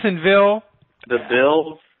 Jacksonville. The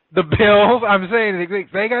Bills. I'm saying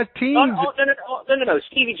they got teams. No.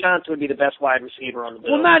 Stevie Johnson would be the best wide receiver on the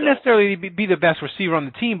Bills. Well, not necessarily be the best receiver on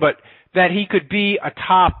the team, but that he could be a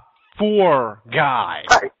top 4 guy.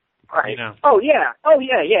 Right. Oh yeah,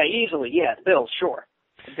 easily, yeah. Bills, sure.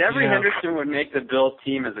 Devery Henderson would make the Bills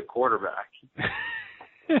team as a quarterback.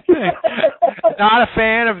 Not a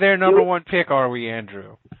fan of their number 1 pick, are we,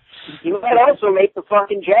 Andrew? He might also make the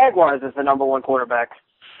fucking Jaguars as the number one quarterback.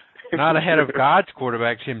 Not ahead of God's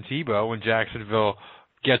quarterback, Tim Tebow, when Jacksonville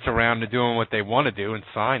gets around to doing what they want to do and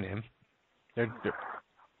sign him.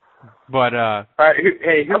 But all right,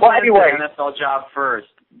 who wants the NFL job first,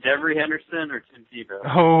 Devery Henderson or Tim Tebow?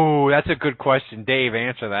 Oh, that's a good question, Dave.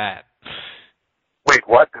 Answer that. Wait,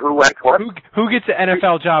 what? Who went what? Who gets the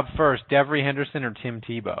NFL job first, Devery Henderson or Tim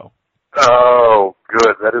Tebow? Oh,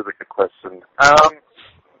 good. That is a good question.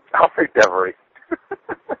 I'll say Devery.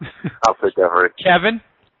 I'll say Devery. Kevin?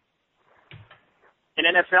 An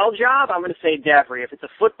NFL job, I'm going to say Devery. If it's a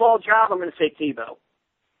football job, I'm going to say Tebow.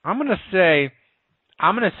 I'm going to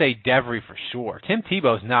say Devery for sure. Tim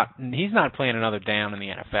Tebow's he's not playing another down in the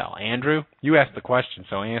NFL. Andrew, you asked the question,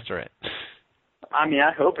 so answer it. I mean,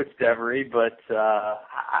 I hope it's Devery, but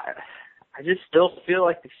I just still feel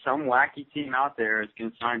like there's some wacky team out there is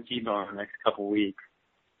going to sign Tebow in the next couple of weeks.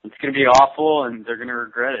 It's going to be awful, and they're going to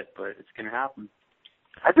regret it, but it's going to happen.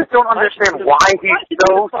 I just don't understand why he's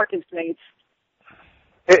so fucking Saints.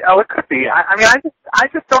 It could be. I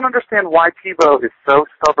just don't understand why Tebow is so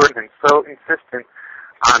stubborn and so insistent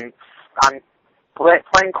on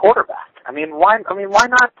playing quarterback. Why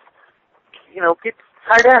not? Get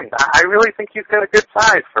tight end. I really think he's got a good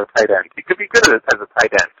size for a tight end. He could be good as a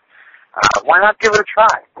tight end. Why not give it a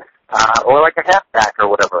try? Or like a halfback or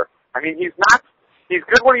whatever. He's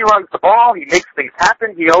good when he runs the ball. He makes things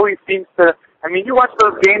happen. He always seems to. You watch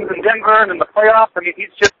those games in Denver and in the playoffs.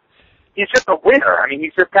 He's just a winner.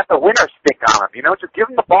 He's just got the winner stick on him. Just give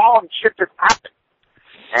him the ball and shit just happens.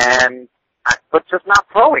 But just not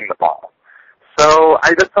throwing the ball. So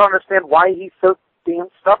I just don't understand why he's so damn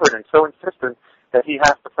stubborn and so insistent that he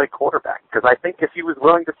has to play quarterback. Because I think if he was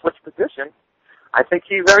willing to switch position, I think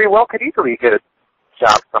he very well could easily get a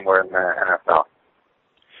job somewhere in the NFL.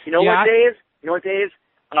 You know what, Dave?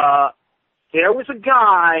 There was a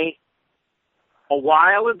guy a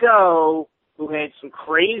while ago who had some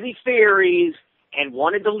crazy theories and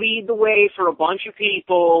wanted to lead the way for a bunch of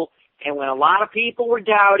people. And when a lot of people were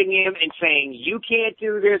doubting him and saying, you can't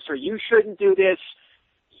do this or you shouldn't do this,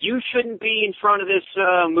 you shouldn't be in front of this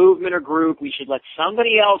movement or group, we should let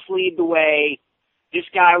somebody else lead the way, this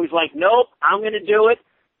guy was like, nope, I'm going to do it.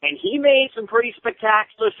 And he made some pretty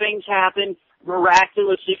spectacular things happen,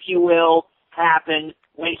 miraculous, if you will, happen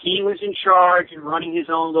when he was in charge and running his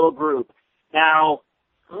own little group. Now,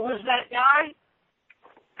 who was that guy?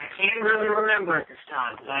 I can't really remember at this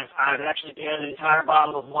time because I've actually down an entire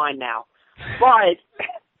bottle of wine now. But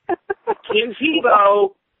Tim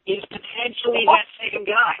Tebow is potentially that same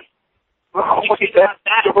guy. You think about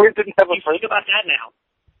that now.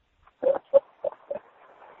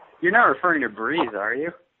 You're not referring to Breeze, are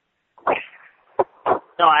you?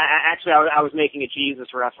 No, I was making a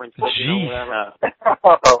Jesus reference.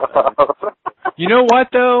 You know what,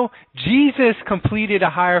 though? Jesus completed a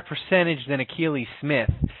higher percentage than Achilles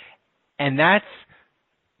Smith. And that's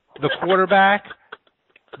the quarterback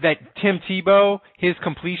that Tim Tebow, his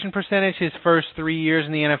completion percentage, his first 3 years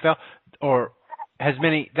in the NFL, or has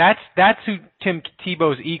many. That's who Tim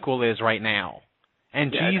Tebow's equal is right now.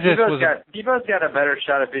 And yeah, Jesus Tebow's got a better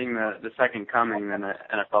shot at being the second coming than an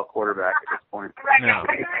NFL quarterback at this point. No.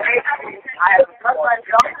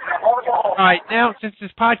 All right, now since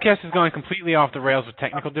this podcast is going completely off the rails with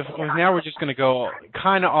technical difficulties, now we're just going to go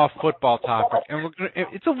kind of off football topic, and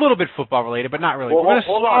it's a little bit football related, but not really. Well,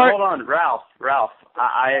 hold on, Ralph.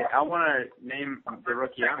 I want to name the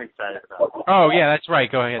rookie I'm excited about. Oh yeah, that's right.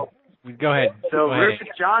 Go ahead. So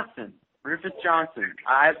Rufus Johnson.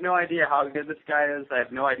 I have no idea how good this guy is. I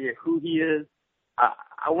have no idea who he is.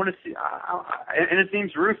 I want to see, and his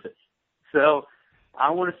name's Rufus. So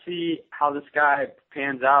I want to see how this guy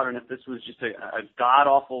pans out, and if this was just a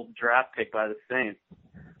god-awful draft pick by the Saints,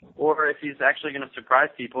 or if he's actually going to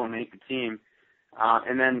surprise people and make the team.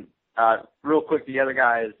 And then, real quick, the other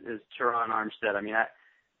guy is Teron Armstead.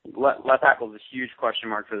 Left tackle is a huge question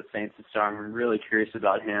mark for the Saints, so I'm really curious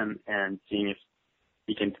about him and seeing if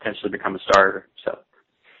he can potentially become a starter. So,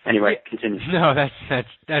 anyway, continue. No,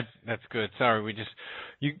 that's good. Sorry, we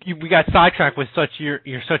got sidetracked with your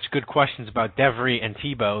such good questions about Devery and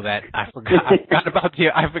Tebow that I forgot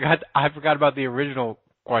about the original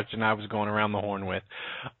question I was going around the horn with.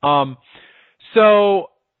 So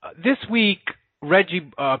this week,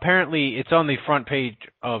 Reggie apparently it's on the front page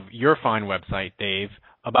of your fine website, Dave,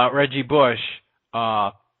 about Reggie Bush.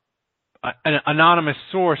 An anonymous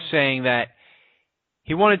source saying that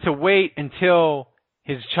he wanted to wait until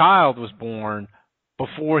his child was born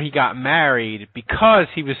before he got married because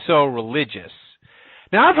he was so religious.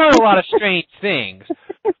 Now, I've heard a lot of strange things,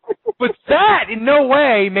 but that in no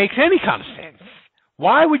way makes any kind of sense.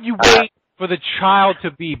 Why would you wait for the child to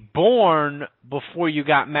be born before you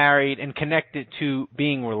got married and connect it to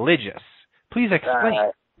being religious. Please explain.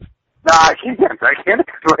 No, I can't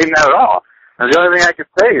explain that at all. And the only thing I could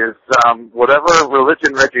say is whatever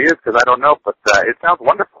religion Reggie is, because I don't know, but it sounds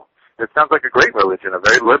wonderful. It sounds like a great religion, a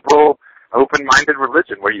very liberal, open-minded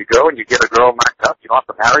religion where you go and you get a girl knocked up. You don't have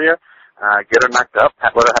to marry her. Get her knocked up,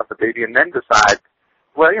 let her have the baby, and then decide,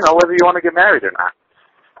 well, whether you want to get married or not.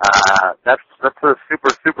 That's a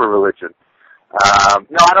super religion.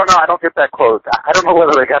 No, I don't know. I don't get that quote. I don't know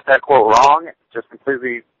whether they got that quote wrong, just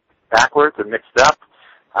completely backwards and mixed up,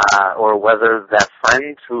 or whether that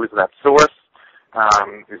friend who is that source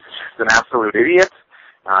is just an absolute idiot.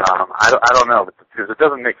 I don't know, because it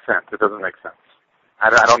doesn't make sense. It doesn't make sense. I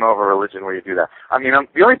don't know of a religion where you do that. I mean,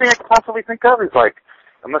 the only thing I could possibly think of is, like,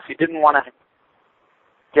 unless you didn't want to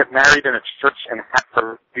get married in a church and have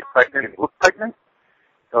to be pregnant and look pregnant,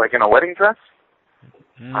 like in a wedding dress.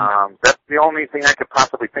 That's the only thing I could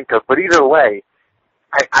possibly think of. But either way,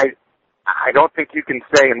 I don't think you can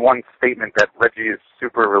say in one statement that Reggie is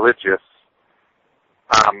super religious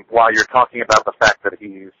while you're talking about the fact that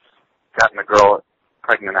he's gotten a girl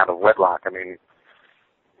pregnant out of wedlock. I mean,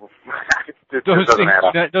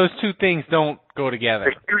 those two things don't go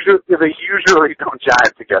together. They usually don't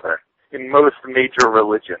jive together in most major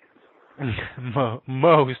religions.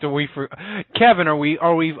 Most. Kevin, are we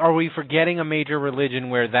forgetting a major religion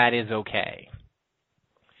where that is okay?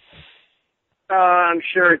 I'm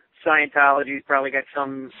sure Scientology's probably got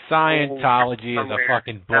some. Scientology is a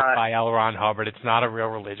fucking book by L. Ron Hubbard. It's not a real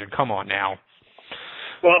religion. Come on now.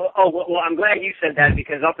 Well, I'm glad you said that,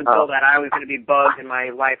 because up until that, I was going to be bugged and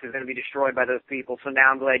my life was going to be destroyed by those people. So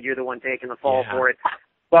now I'm glad you're the one taking the fall for it.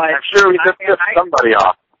 But I'm sure we just pissed somebody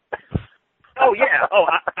off. Oh yeah. Oh,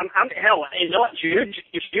 I'm hell. You know what?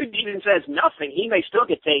 If Jude even says nothing, he may still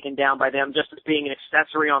get taken down by them just as being an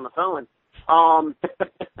accessory on the phone.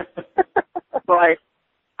 But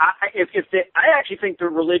I actually think the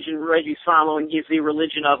religion Reggie's following is the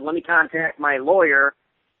religion of, let me contact my lawyer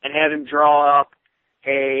and have him draw up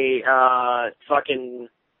a fucking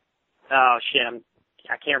I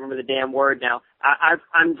can't remember the damn word now.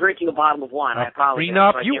 I'm drinking a bottle of wine. I apologize.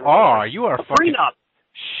 Prenup? You are fucking prenup.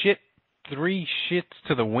 Shit. 3 shits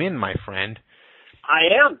to the wind, my friend. I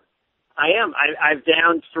am. I've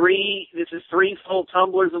downed 3. This is 3 full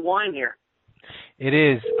tumblers of wine here. It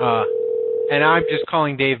is. And I'm just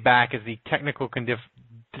calling Dave back as the technical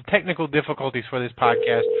difficulties for this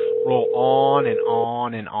podcast roll on and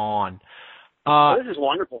on and on. This is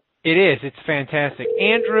wonderful. It is. It's fantastic.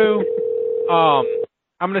 Andrew, I'm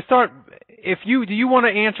going to start. Do you want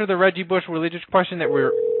to answer the Reggie Bush religious question that we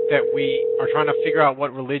are trying to figure out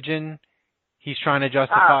what religion he's trying to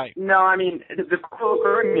justify? No, I mean, the quote,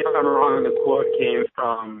 correct me if I'm wrong, the quote came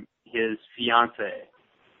from his fiancée.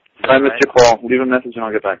 Hi, Mr. Paul. Leave a message and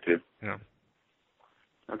I'll get back to you. Yeah.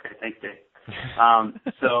 Okay, thanks, Dave.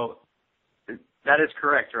 So that is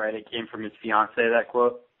correct, right? It came from his fiancée, that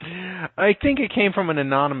quote? I think it came from an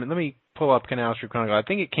anonymous. Let me pull up Canal Street Chronicle. I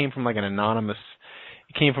think it came from like an anonymous.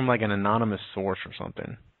 It came from like an anonymous source or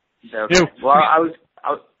something. Okay. Well, I was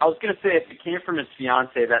going to say, if it came from his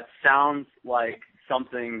fiancée, that sounds like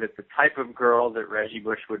something that the type of girl that Reggie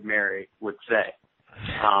Bush would marry would say.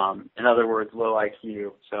 In other words, low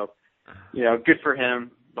IQ. So, good for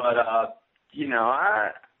him. But,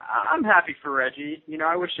 I'm happy for Reggie.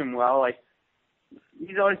 I wish him well. Like,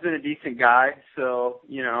 he's always been a decent guy. So,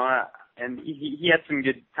 and he had some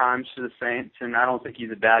good times for the Saints, and I don't think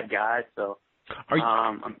he's a bad guy. So,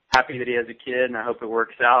 I'm happy that he has a kid, and I hope it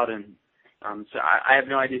works out. And so I have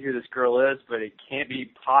no idea who this girl is, but it can't be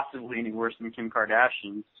possibly any worse than Kim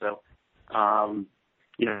Kardashian. So,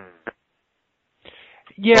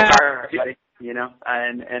 yeah,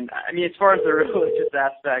 and I mean, as far as the religious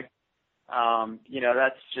aspect,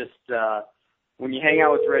 that's just when you hang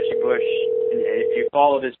out with Reggie Bush, and if you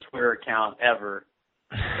followed his Twitter account ever,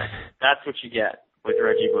 that's what you get with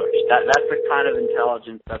Reggie Bush. That's the kind of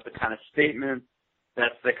intelligence, that's the kind of statement,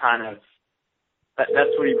 that's the kind of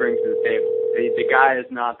that's what he brings to the table. The guy is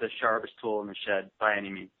not the sharpest tool in the shed by any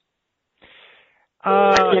means.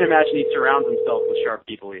 I can't imagine he surrounds himself with sharp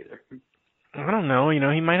people either. I don't know.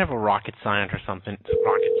 He might have a rocket science or something in his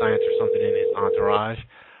entourage.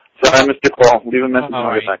 Sorry, Mr. Paul. Leave a message and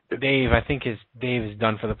I'll get back to you. Dave, I think Dave is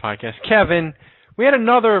done for the podcast. Kevin, we had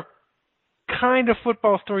another kind of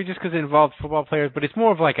football story just because it involves football players, but it's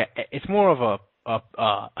more of a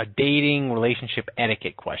dating relationship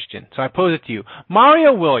etiquette question. So I pose it to you.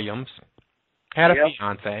 Mario Williams had a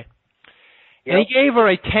fiance, and he gave her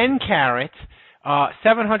a 10-carat,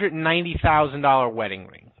 $790,000 wedding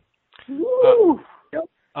ring. Woo!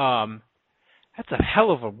 That's a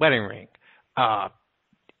hell of a wedding ring.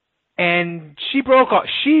 And she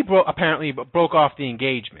apparently broke off the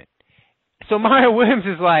engagement. So Maya Williams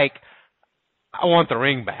is like, I want the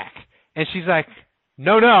ring back. And she's like,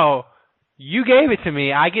 no, you gave it to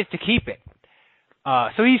me. I get to keep it.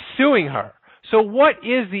 So he's suing her. So what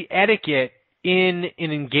is the etiquette in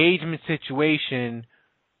an engagement situation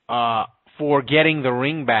for getting the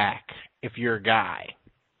ring back if you're a guy?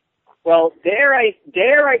 Well, dare I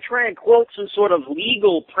try and quote some sort of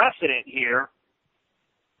legal precedent here?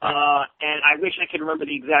 And I wish I could remember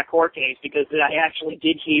the exact court case because I actually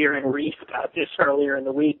did hear and read about this earlier in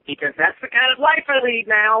the week because that's the kind of life I lead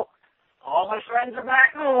now. All my friends are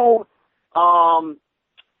back home.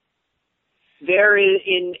 There is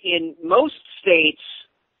in most states,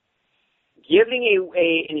 giving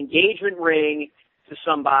an engagement ring to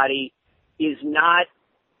somebody is not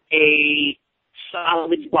a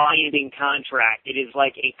solid binding contract. It is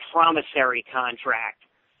like a promissory contract,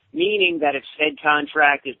 meaning that if said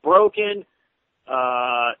contract is broken,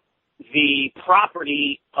 the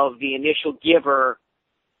property of the initial giver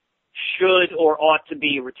should or ought to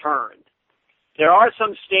be returned. There are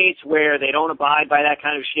some states where they don't abide by that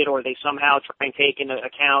kind of shit, or they somehow try and take into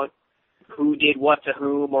account who did what to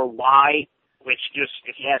whom or why, which just,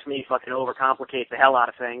 if you ask me, fucking overcomplicates the hell out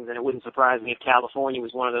of things, and it wouldn't surprise me if California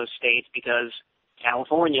was one of those states, because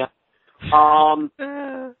California.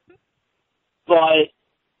 But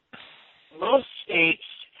most states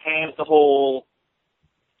have the whole,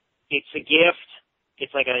 it's a gift,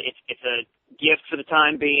 it's a gift for the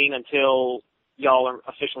time being until y'all are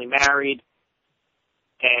officially married,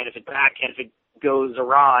 and if it goes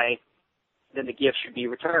awry, then the gift should be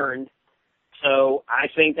returned. So I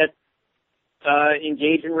think that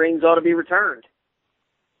engagement rings ought to be returned.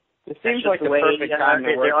 It seems like the perfect time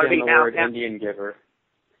to work in the word Indian giver.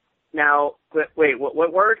 Now, wait,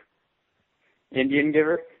 what word? Indian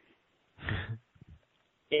giver?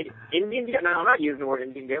 Indian giver? No, I'm not using the word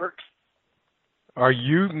Indian giver. Are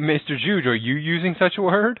you, Mr. Jude, are you using such a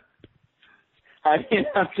word? I mean,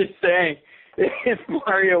 I'm just saying, if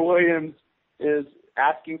Mario Williams is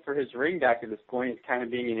asking for his ring back at this point, it's kind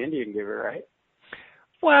of being an Indian giver, right?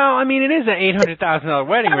 Well, I mean, it is an $800,000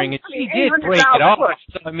 wedding ring, and she did break it off.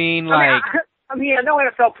 So, I know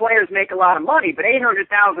NFL players make a lot of money, but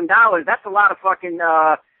 $800,000, that's a lot of fucking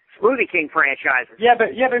Smoothie King franchises. Yeah,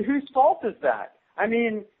 but whose fault is that? I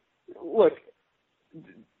mean, look,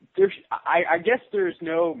 I guess there's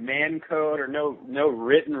no man code or no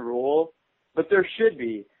written rule, but there should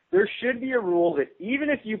be. There should be a rule that even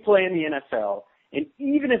if you play in the NFL, and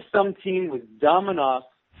even if some team was dumb enough,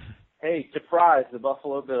 hey, surprise, the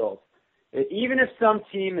Buffalo Bills, even if some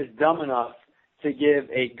team is dumb enough to give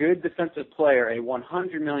a good defensive player a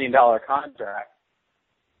 $100 million contract,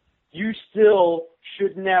 you still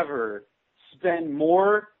should never spend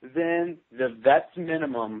more than the vet's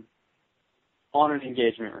minimum on an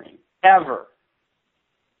engagement ring. Ever.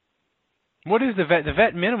 What is the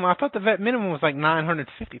vet minimum? I thought the vet minimum was like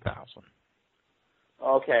 $950,000.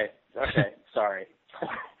 Okay, sorry.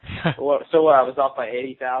 So I was off by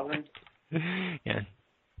 $80,000? Yeah.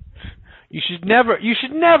 You should never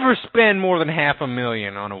spend more than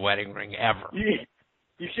 $500,000 on a wedding ring ever. You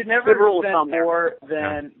should never spend more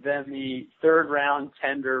than the third round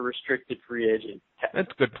tender restricted free agent.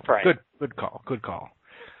 That's good. Price. Good call.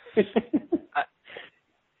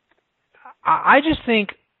 I just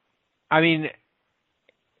think, I mean,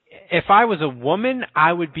 if I was a woman,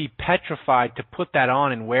 I would be petrified to put that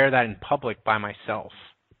on and wear that in public by myself.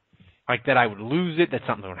 Like that I would lose it, that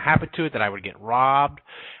something would happen to it, that I would get robbed.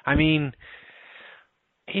 I mean,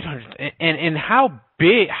 800, and how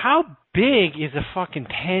big is a fucking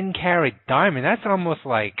 10-carat diamond? That's almost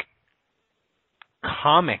like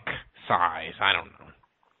comic size. I don't know.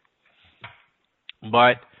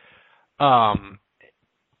 But,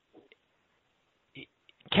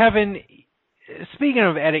 Kevin, speaking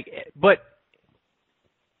of etiquette, but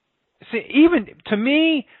see, even to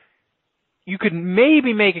me, you could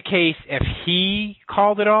maybe make a case if he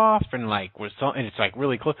called it off and it's like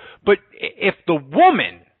really close. But if the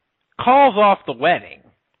woman calls off the wedding,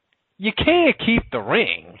 you can't keep the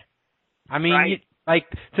ring. I mean, right.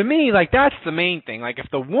 To me, that's the main thing. Like if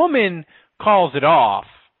the woman calls it off,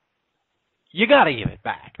 you got to give it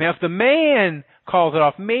back. Now, if the man calls it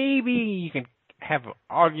off, maybe you can have an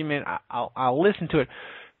argument. I'll listen to it.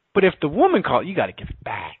 But if the woman calls, you got to give it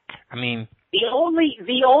back. I mean, the only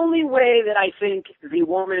way that I think the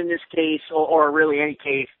woman in this case, or really any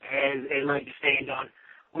case, has a leg to stand on,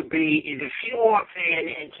 would be is if she walks in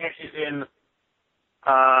and catches him,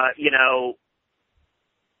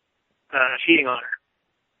 cheating on her.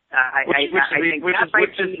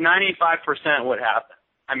 Which is 95% what happened.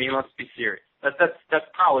 I mean, let's be serious. That's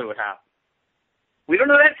probably what happened. We don't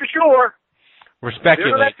know that for sure. We're speculating.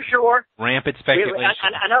 We don't know that for sure. Rampant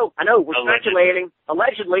speculation. I know. We're speculating.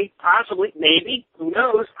 Allegedly, possibly, maybe. Who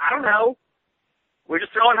knows? I don't know. We're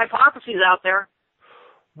just throwing hypotheses out there.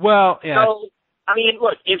 Well, yeah. So, I mean,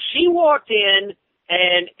 look, if she walked in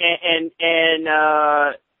and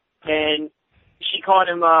she caught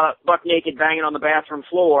him buck naked banging on the bathroom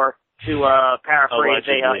floor, to paraphrase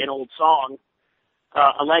an old song,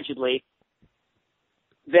 allegedly,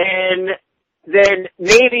 then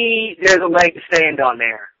maybe there's a leg to stand on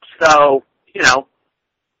there. So, you know,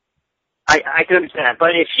 I can understand.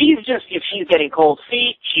 But if she's getting cold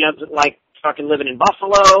feet, she doesn't like fucking living in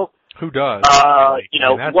Buffalo. Who does? You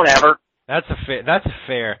know, whatever. That's a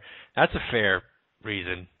fair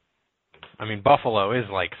reason. I mean, Buffalo is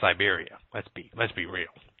like Siberia. Let's be real.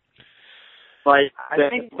 But I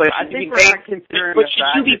think we're not considering but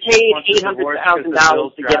should you be paid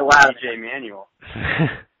 $800,000 to get out of DJ Manuel?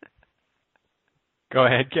 Go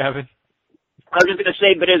ahead, Kevin. I was just going to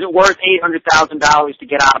say, but is it worth $800,000 to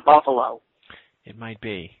get out of Buffalo? It might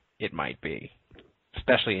be.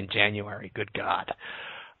 Especially in January. Good God.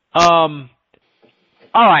 All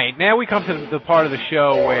right, now we come to the part of the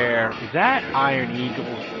show where, is that Iron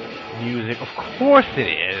Eagle's music? Of course it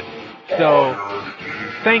is. So,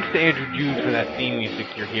 thanks to Andrew Jude for that theme music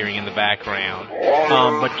you're hearing in the background.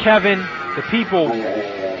 But Kevin, the people,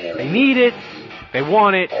 they need it, they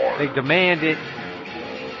want it, they demand it.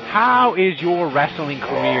 How is your wrestling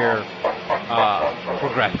career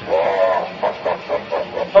progressing?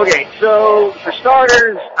 Okay, so for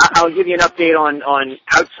starters, I'll give you an update on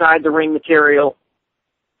outside the ring material.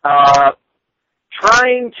 I'm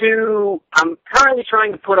currently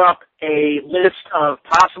trying to put up a list of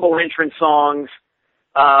possible entrance songs.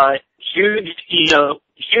 Huge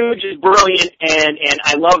is brilliant, and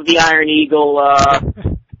I love the Iron Eagle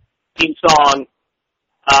theme song.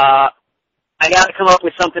 I got to come up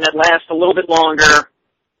with something that lasts a little bit longer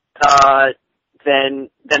than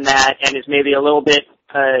that, and is maybe a little bit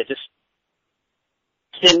just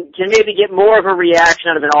can maybe get more of a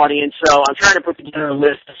reaction out of an audience. So I'm trying to put together a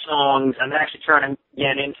list of songs. I'm actually trying to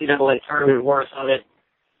get an NCAA tournament worth of it.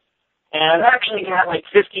 And I've actually got like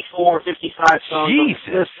 54, 55 songs on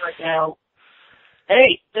the list right now.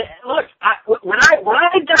 Hey, look, when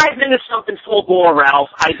I dive into something full bore, Ralph,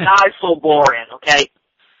 I dive full bore in, okay?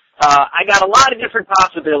 I got a lot of different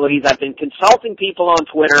possibilities. I've been consulting people on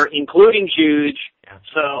Twitter, including Juge,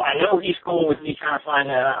 so I know he's cool with me trying to find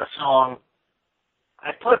a song.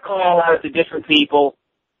 I put a call out to different people,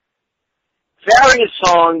 various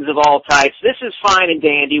songs of all types. This is fine and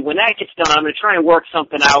dandy. When that gets done, I'm going to try and work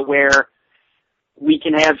something out where we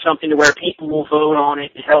can have something to where people will vote on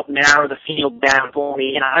it to help narrow the field down for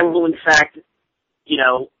me. And I will, in fact,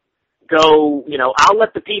 I'll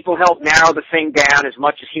let the people help narrow the thing down as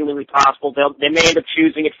much as humanly possible. They may end up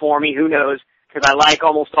choosing it for me. Who knows? Because I like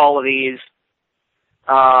almost all of these.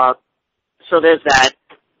 So there's that.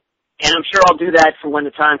 And I'm sure I'll do that for when the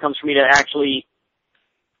time comes for me to actually,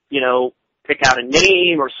 pick out a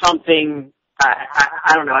name or something.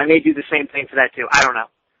 I don't know. I may do the same thing for that too. I don't know.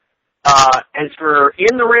 As for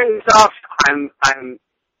in the ring stuff, I'm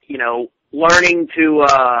learning to,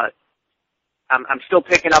 I'm still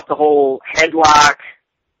picking up the whole headlock,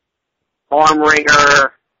 arm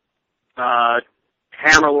wringer,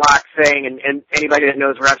 hammerlock thing, and anybody that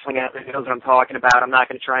knows wrestling out there knows what I'm talking about. I'm not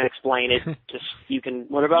going to try and explain it. Just you can.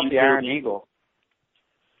 What about the Iron Eagle?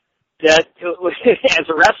 That as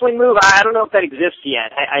a wrestling move, I don't know if that exists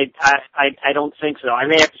yet. I don't think so. I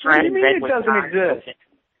may have to try and invent it doesn't exist.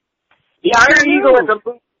 The Iron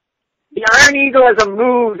Eagle as a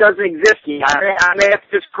move doesn't exist yet. I may have to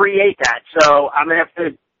just create that. So I'm gonna have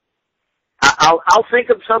to. I'll think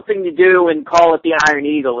of something to do and call it the Iron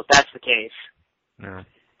Eagle if that's the case. No.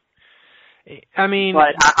 I mean,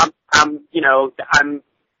 but I'm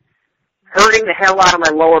hurting the hell out of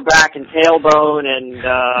my lower back and tailbone, and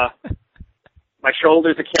my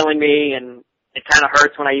shoulders are killing me, and it kind of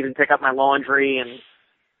hurts when I even pick up my laundry. And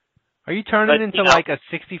are you turning into like a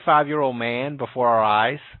 65-year-old man before our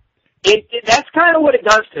eyes? That's kind of what it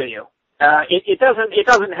does to you. It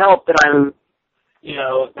doesn't help that I'm,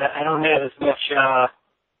 that I don't have as much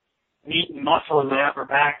meat and muscle in my upper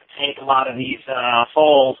back to take a lot of these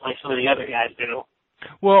falls like some of the other guys do.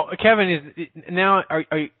 Well, Kevin,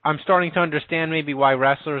 I'm starting to understand maybe why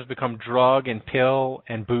wrestlers become drug and pill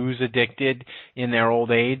and booze addicted in their old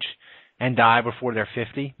age and die before they're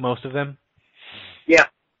 50, most of them. Yeah.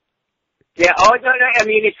 Yeah. Oh, no. I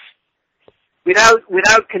mean, it's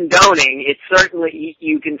without condoning. It's certainly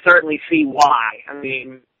you can certainly see why. I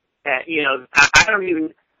mean, I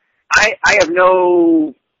I have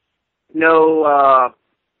no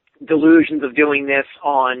delusions of doing this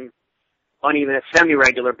on even a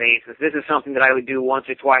semi-regular basis. This is something that I would do once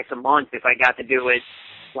or twice a month if I got to do it,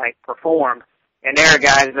 like, perform. And there are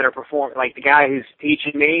guys that are performing, like the guy who's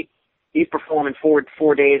teaching me, he's performing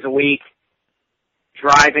four days a week,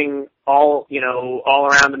 driving all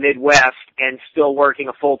around the Midwest and still working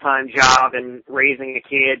a full-time job and raising a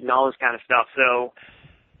kid and all this kind of stuff. So,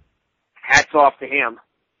 hats off to him.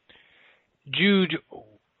 Jude,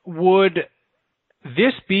 would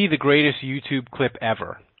this be the greatest YouTube clip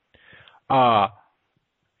ever?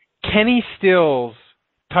 Kenny Stills'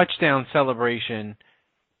 touchdown celebration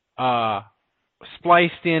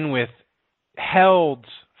spliced in with Held's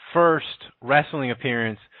first wrestling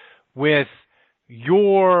appearance with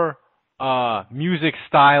your music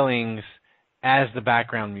stylings as the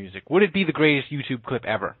background music. Would it be the greatest YouTube clip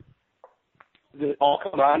ever? All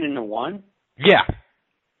combined into one? Yeah.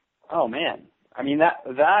 Oh man. I mean that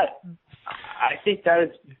I think that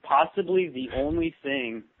is possibly the only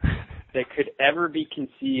thing that could ever be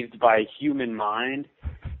conceived by a human mind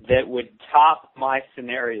that would top my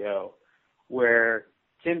scenario where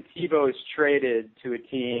Tim Tebow is traded to a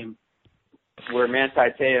team where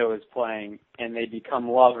Manti Te'o is playing and they become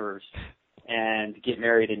lovers and get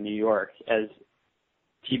married in New York as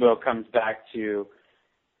Tebow comes back to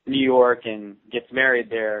New York and gets married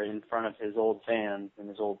there in front of his old fans and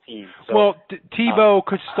his old team. So, well, Tebow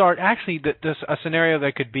could start, actually, a scenario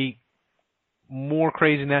that could be more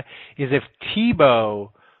crazy than that is if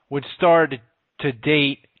Tebow would start to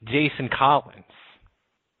date Jason Collins.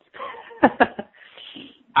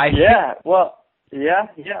 Well,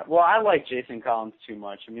 I like Jason Collins too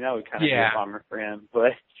much. I mean, that would kind of be a bummer for him.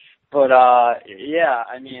 But yeah,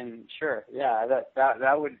 I mean, sure, yeah,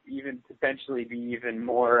 that would even potentially be even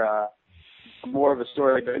more of a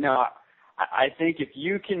story. But no, I think if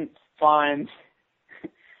you can find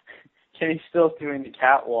Kenny Stills doing the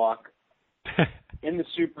catwalk in the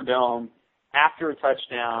Superdome after a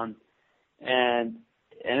touchdown, and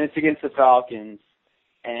it's against the Falcons,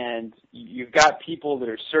 and you've got people that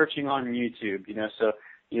are searching on YouTube, so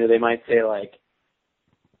they might say like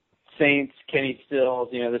Saints, Kenny Stills,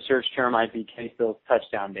 the search term might be Kenny Stills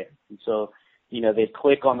touchdown dance. And so, they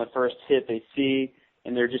click on the first hit they see,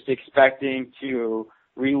 and they're just expecting to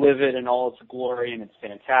relive it in all its glory, and it's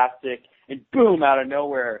fantastic. And boom, out of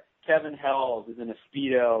nowhere, Kevin Held is in a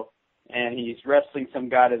Speedo, and he's wrestling some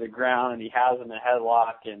guy to the ground, and he has him in a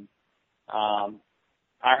headlock, and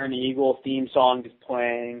Iron Eagle theme song is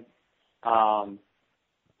playing. I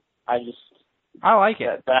like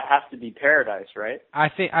it. That has to be paradise, right? I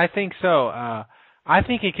think so. I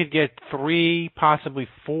think it could get 300, possibly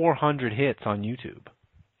 400 hits on YouTube.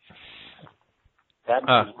 That'd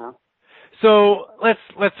be, huh? So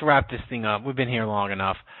let's wrap this thing up. We've been here long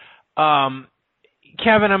enough.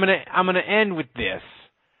 Kevin, I'm gonna end with this.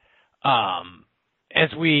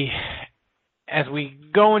 As we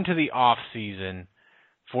go into the off season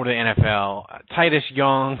for the NFL, Titus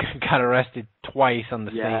Young got arrested twice on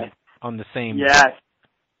the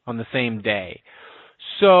same day.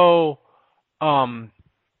 So,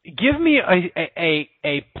 give me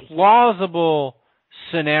a plausible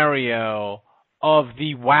scenario of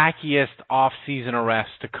the wackiest off-season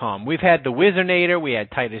arrests to come. We've had the Wizardinator. We had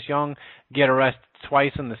Titus Young get arrested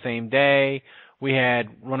twice on the same day. We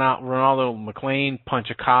had Ronaldo McClain punch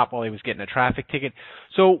a cop while he was getting a traffic ticket.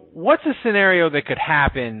 So what's a scenario that could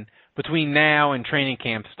happen between now and training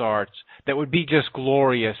camp starts that would be just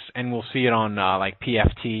glorious, and we'll see it on like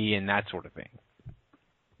PFT and that sort of thing?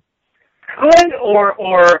 Could or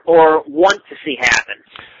want to see happen?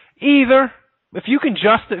 Either. If you can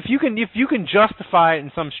justify it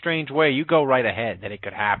in some strange way, you go right ahead that it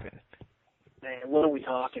could happen. Man, what are we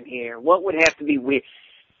talking here? What would have to be weird?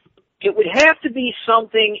 It would have to be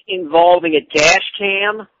something involving a dash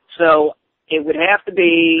cam. So it would have to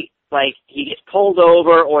be like he gets pulled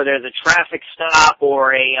over, or there's a traffic stop,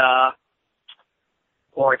 or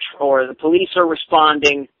or the police are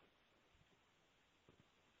responding.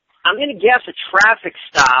 I'm going to guess a traffic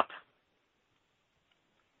stop,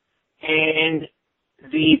 and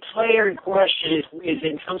the player in question is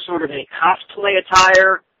in some sort of a cosplay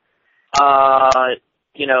attire,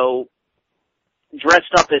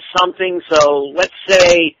 dressed up as something. So let's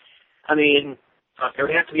say, there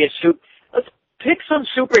would have to be let's pick some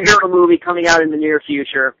superhero movie coming out in the near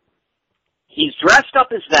future. He's dressed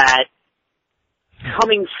up as that,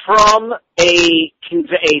 coming from a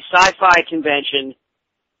sci-fi convention,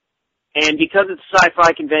 and because it's a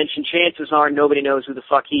sci-fi convention, chances are nobody knows who the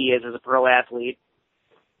fuck he is as a pro athlete.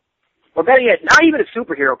 Or better yet, not even a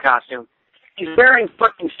superhero costume. He's wearing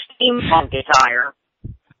fucking steampunk attire,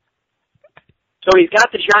 So he's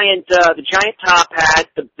got the giant top hat,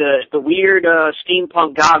 the weird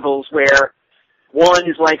steampunk goggles where one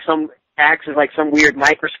is acts as like some weird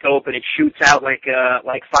microscope and it shoots out like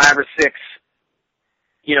 5 or 6,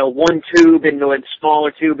 one tube into a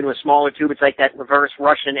smaller tube into a smaller tube. It's like that reverse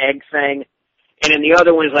Russian egg thing. And then the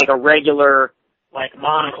other one is like a regular, like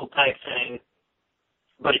monocle type thing,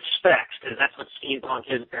 but it's specs, because that's what steampunk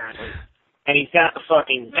is apparently. And he's got the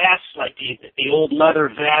fucking vest, like the old leather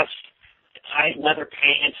vest, the tight leather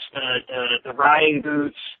pants, the riding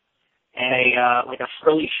boots, and a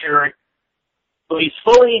frilly shirt. So he's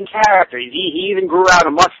fully in character. He even grew out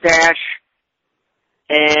a mustache.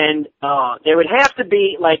 And there would have to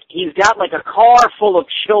be, he's got like a car full of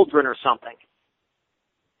children or something.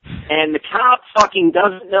 And the cop fucking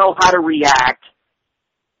doesn't know how to react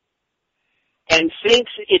and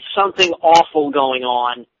thinks it's something awful going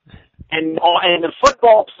on. And the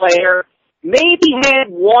football player maybe had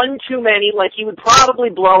one too many, like he would probably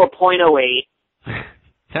blow a .08.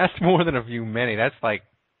 That's more than a few many. That's like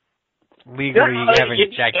legally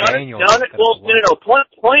having Jack Daniels. No.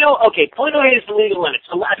 Okay, .08 is the legal limit.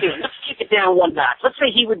 So let's kick it down one notch. Let's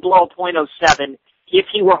say he would blow a .07 if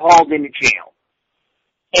he were hauled into jail.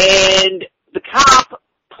 And the cop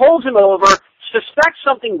pulls him over, suspects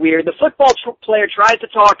something weird. The football player tries to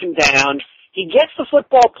talk him down. He gets the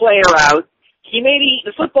football player out.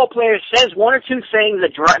 The football player says one or two things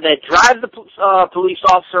that drive the police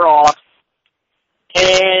officer off,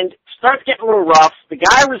 and starts getting a little rough. The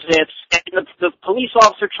guy resists, and the police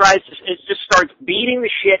officer just starts beating the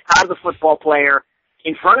shit out of the football player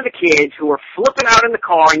in front of the kids, who are flipping out in the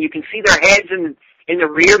car, and you can see their heads in the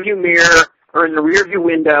rearview mirror or in the rearview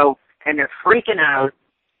window, and they're freaking out.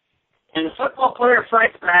 And the football player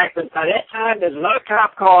fights back, but by that time there's another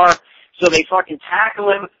cop car, so they fucking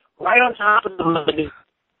tackle him right on top of the hood,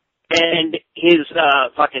 and his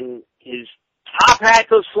top hat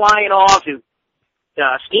goes flying off, his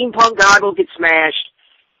steampunk goggles get smashed,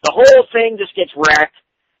 the whole thing just gets wrecked,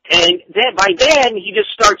 and by then he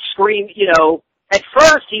just starts screaming, at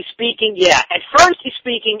first he's speaking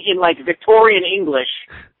in like Victorian English,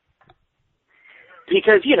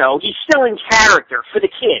 because, he's still in character for the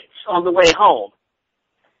kids on the way home.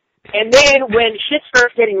 And then when shit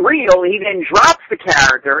starts getting real, he then drops the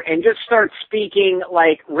character and just starts speaking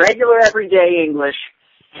like regular everyday English,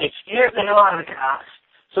 and it scares the hell out of the cops.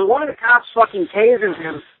 So one of the cops fucking tasers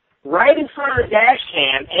him right in front of the dash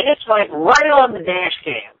cam, and it's like right on the dash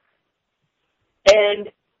cam. And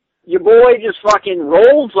your boy just fucking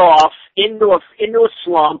rolls off into a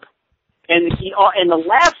slump, and the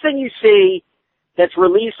last thing you see that's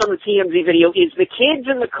released on the TMZ video is the kids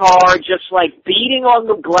in the car just like beating on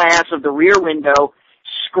the glass of the rear window,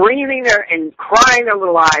 screaming and crying their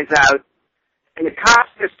little eyes out, and the cops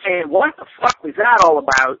just saying, "What the fuck was that all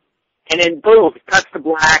about?" And then boom, it cuts to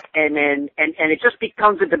black, and it just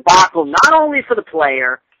becomes a debacle not only for the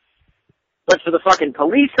player, but for the fucking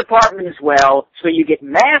police department as well. So you get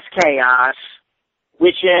mass chaos,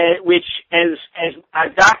 which as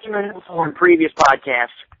I've documented before in previous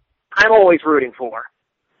podcasts, I'm always rooting for.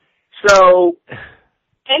 So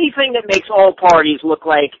anything that makes all parties look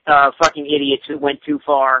like fucking idiots who went too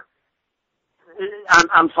far,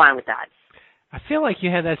 I'm fine with that. I feel like you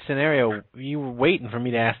had that scenario. You were waiting for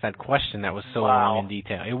me to ask that question. That was so long in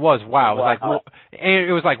detail. It was wow.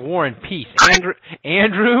 It was like War and Peace. Andrew.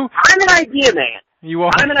 I'm an idea man. You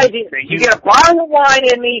are. I'm an idea man. You get a bottle of wine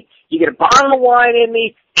in me.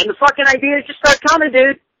 And the fucking ideas just start coming,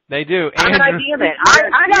 dude. They do. I'm an idea man.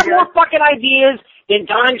 I got more fucking ideas than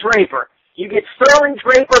Don Draper. You get Sterling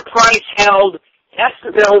Draper Price held. That's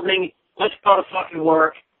the building. Let's go to fucking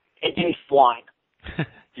work. And then he's flying.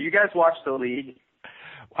 Do you guys watch The League?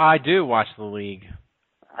 I do watch The League.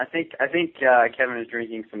 I think Kevin is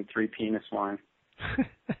drinking some 3 Penis wine.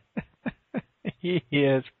 He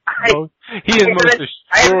is. I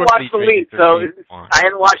haven't watched The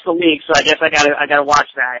League, so I guess I gotta watch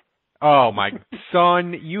that. Oh my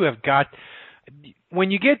son, you have got.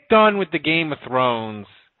 When you get done with the Game of Thrones.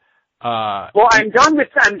 Well, I'm done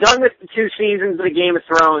with the 2 seasons of the Game of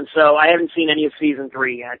Thrones, so I haven't seen any of season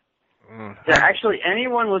 3 yet. Yeah, actually,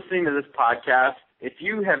 anyone listening to this podcast, if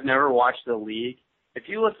you have never watched The League, if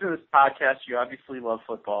you listen to this podcast, you obviously love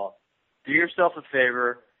football. Do yourself a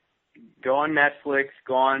favor, go on Netflix,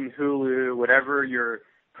 go on Hulu, whatever your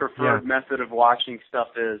preferred method of watching stuff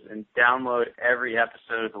is, and download every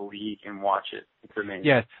episode of The League and watch it. It's amazing.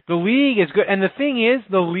 Yes, The League is good. And the thing is,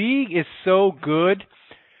 The League is so good,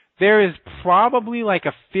 there is probably like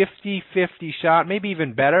a 50-50 shot, maybe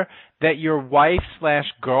even better, that your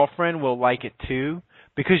wife/girlfriend will like it too,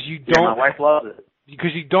 because you don't. My wife loves it.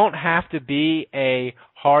 Because you don't have to be a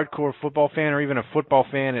hardcore football fan or even a football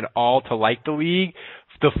fan at all to like the league.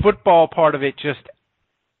 The football part of it just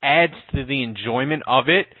adds to the enjoyment of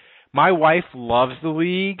it. My wife loves the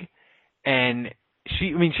league, and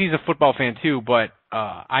she's a football fan too, but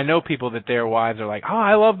I know people that their wives are like, oh,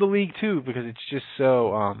 I love the league too, because it's just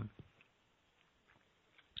so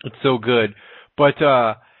it's so good. But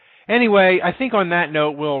anyway, I think on that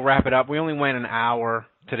note we'll wrap it up. We only went an hour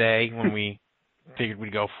today when we figured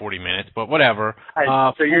we'd go 40 minutes, but whatever.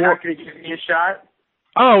 So you're not going to give me a shot?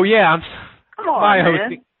 Oh yeah, come on,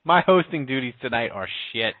 man. My hosting duties tonight are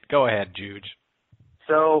shit. Go ahead, Juge.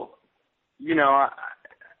 So,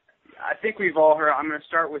 I think we've all heard. I'm going to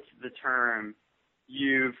start with the term.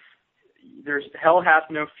 There's hell hath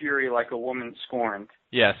no fury like a woman scorned.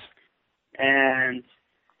 Yes. And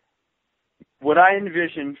what I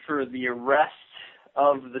envision for the rest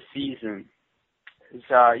of the season is,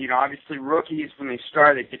 obviously rookies when they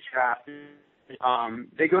start, they get drafted.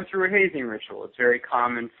 They go through a hazing ritual. It's very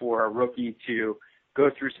common for a rookie to go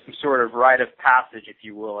through some sort of rite of passage, if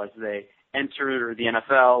you will, as they enter the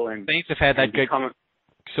NFL. And Saints have had that good.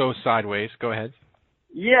 So sideways. Go ahead.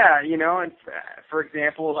 Yeah, and for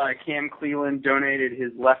example, Cam Cleveland donated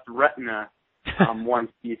his left retina one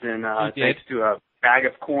season thanks to a bag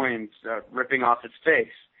of coins ripping off his face.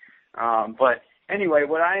 But anyway,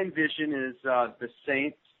 what I envision is the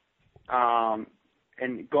Saints,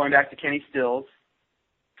 and going back to Kenny Stills,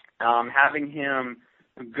 having him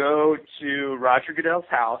go to Roger Goodell's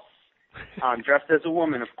house, dressed as a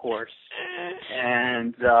woman, of course,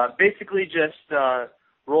 and basically just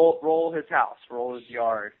roll his house, roll his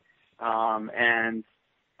yard, and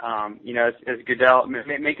as Goodell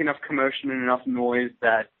make enough commotion and enough noise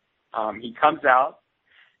that he comes out,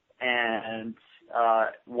 and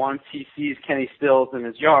once he sees Kenny Stills in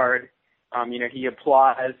his yard, he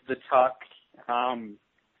applies the tuck,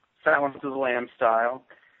 Silence of the Lambs style,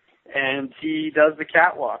 and he does the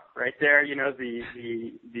catwalk right there,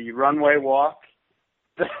 the runway walk,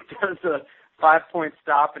 does a 5-point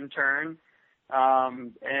stop and turn,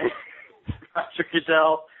 and Roger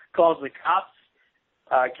Goodell calls the cops.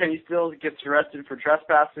 Kenny Stills gets arrested for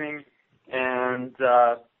trespassing, and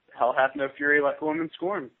hell hath no fury like a woman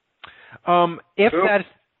scorned. If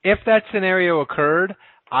that scenario occurred,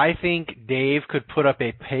 I think Dave could put up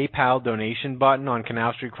a PayPal donation button on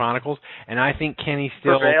Canal Street Chronicles, and I think Kenny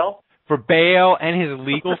Stills for bail and his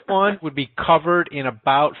legal fund would be covered in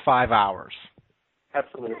about 5 hours.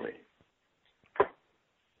 Absolutely.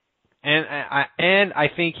 And I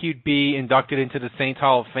think he'd be inducted into the Saints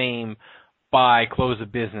Hall of Fame by close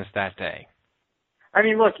of business that day. I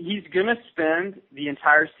mean, look, he's going to spend the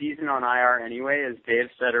entire season on IR anyway, as Dave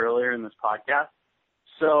said earlier in this podcast.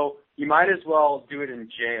 So you might as well do it in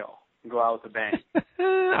jail and go out with a bang.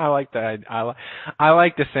 I like that. I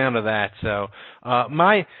like the sound of that. So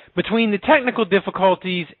between the technical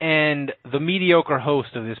difficulties and the mediocre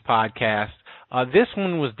host of this podcast, this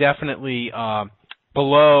one was definitely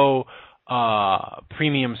below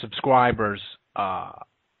premium subscribers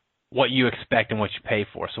what you expect and what you pay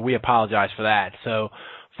for. So we apologize for that. So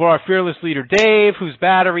for our fearless leader Dave, whose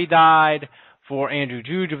battery died, for Andrew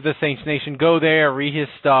Juge of the Saints Nation, go there, read his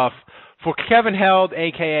stuff. For Kevin Held,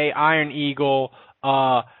 a.k.a. Iron Eagle,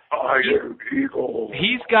 Iron Eagle.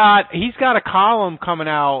 He's got a column coming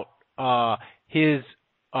out. He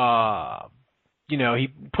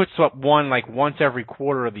puts up one like once every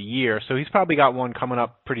quarter of the year, so he's probably got one coming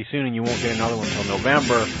up pretty soon, and you won't get another one until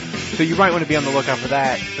November. So you might want to be on the lookout for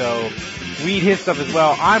that. So read his stuff as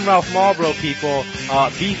well. I'm Ralph Marlboro, people.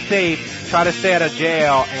 Be safe, try to stay out of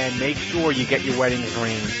jail, and make sure you get your wedding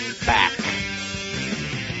ring back.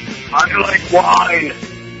 I like wine.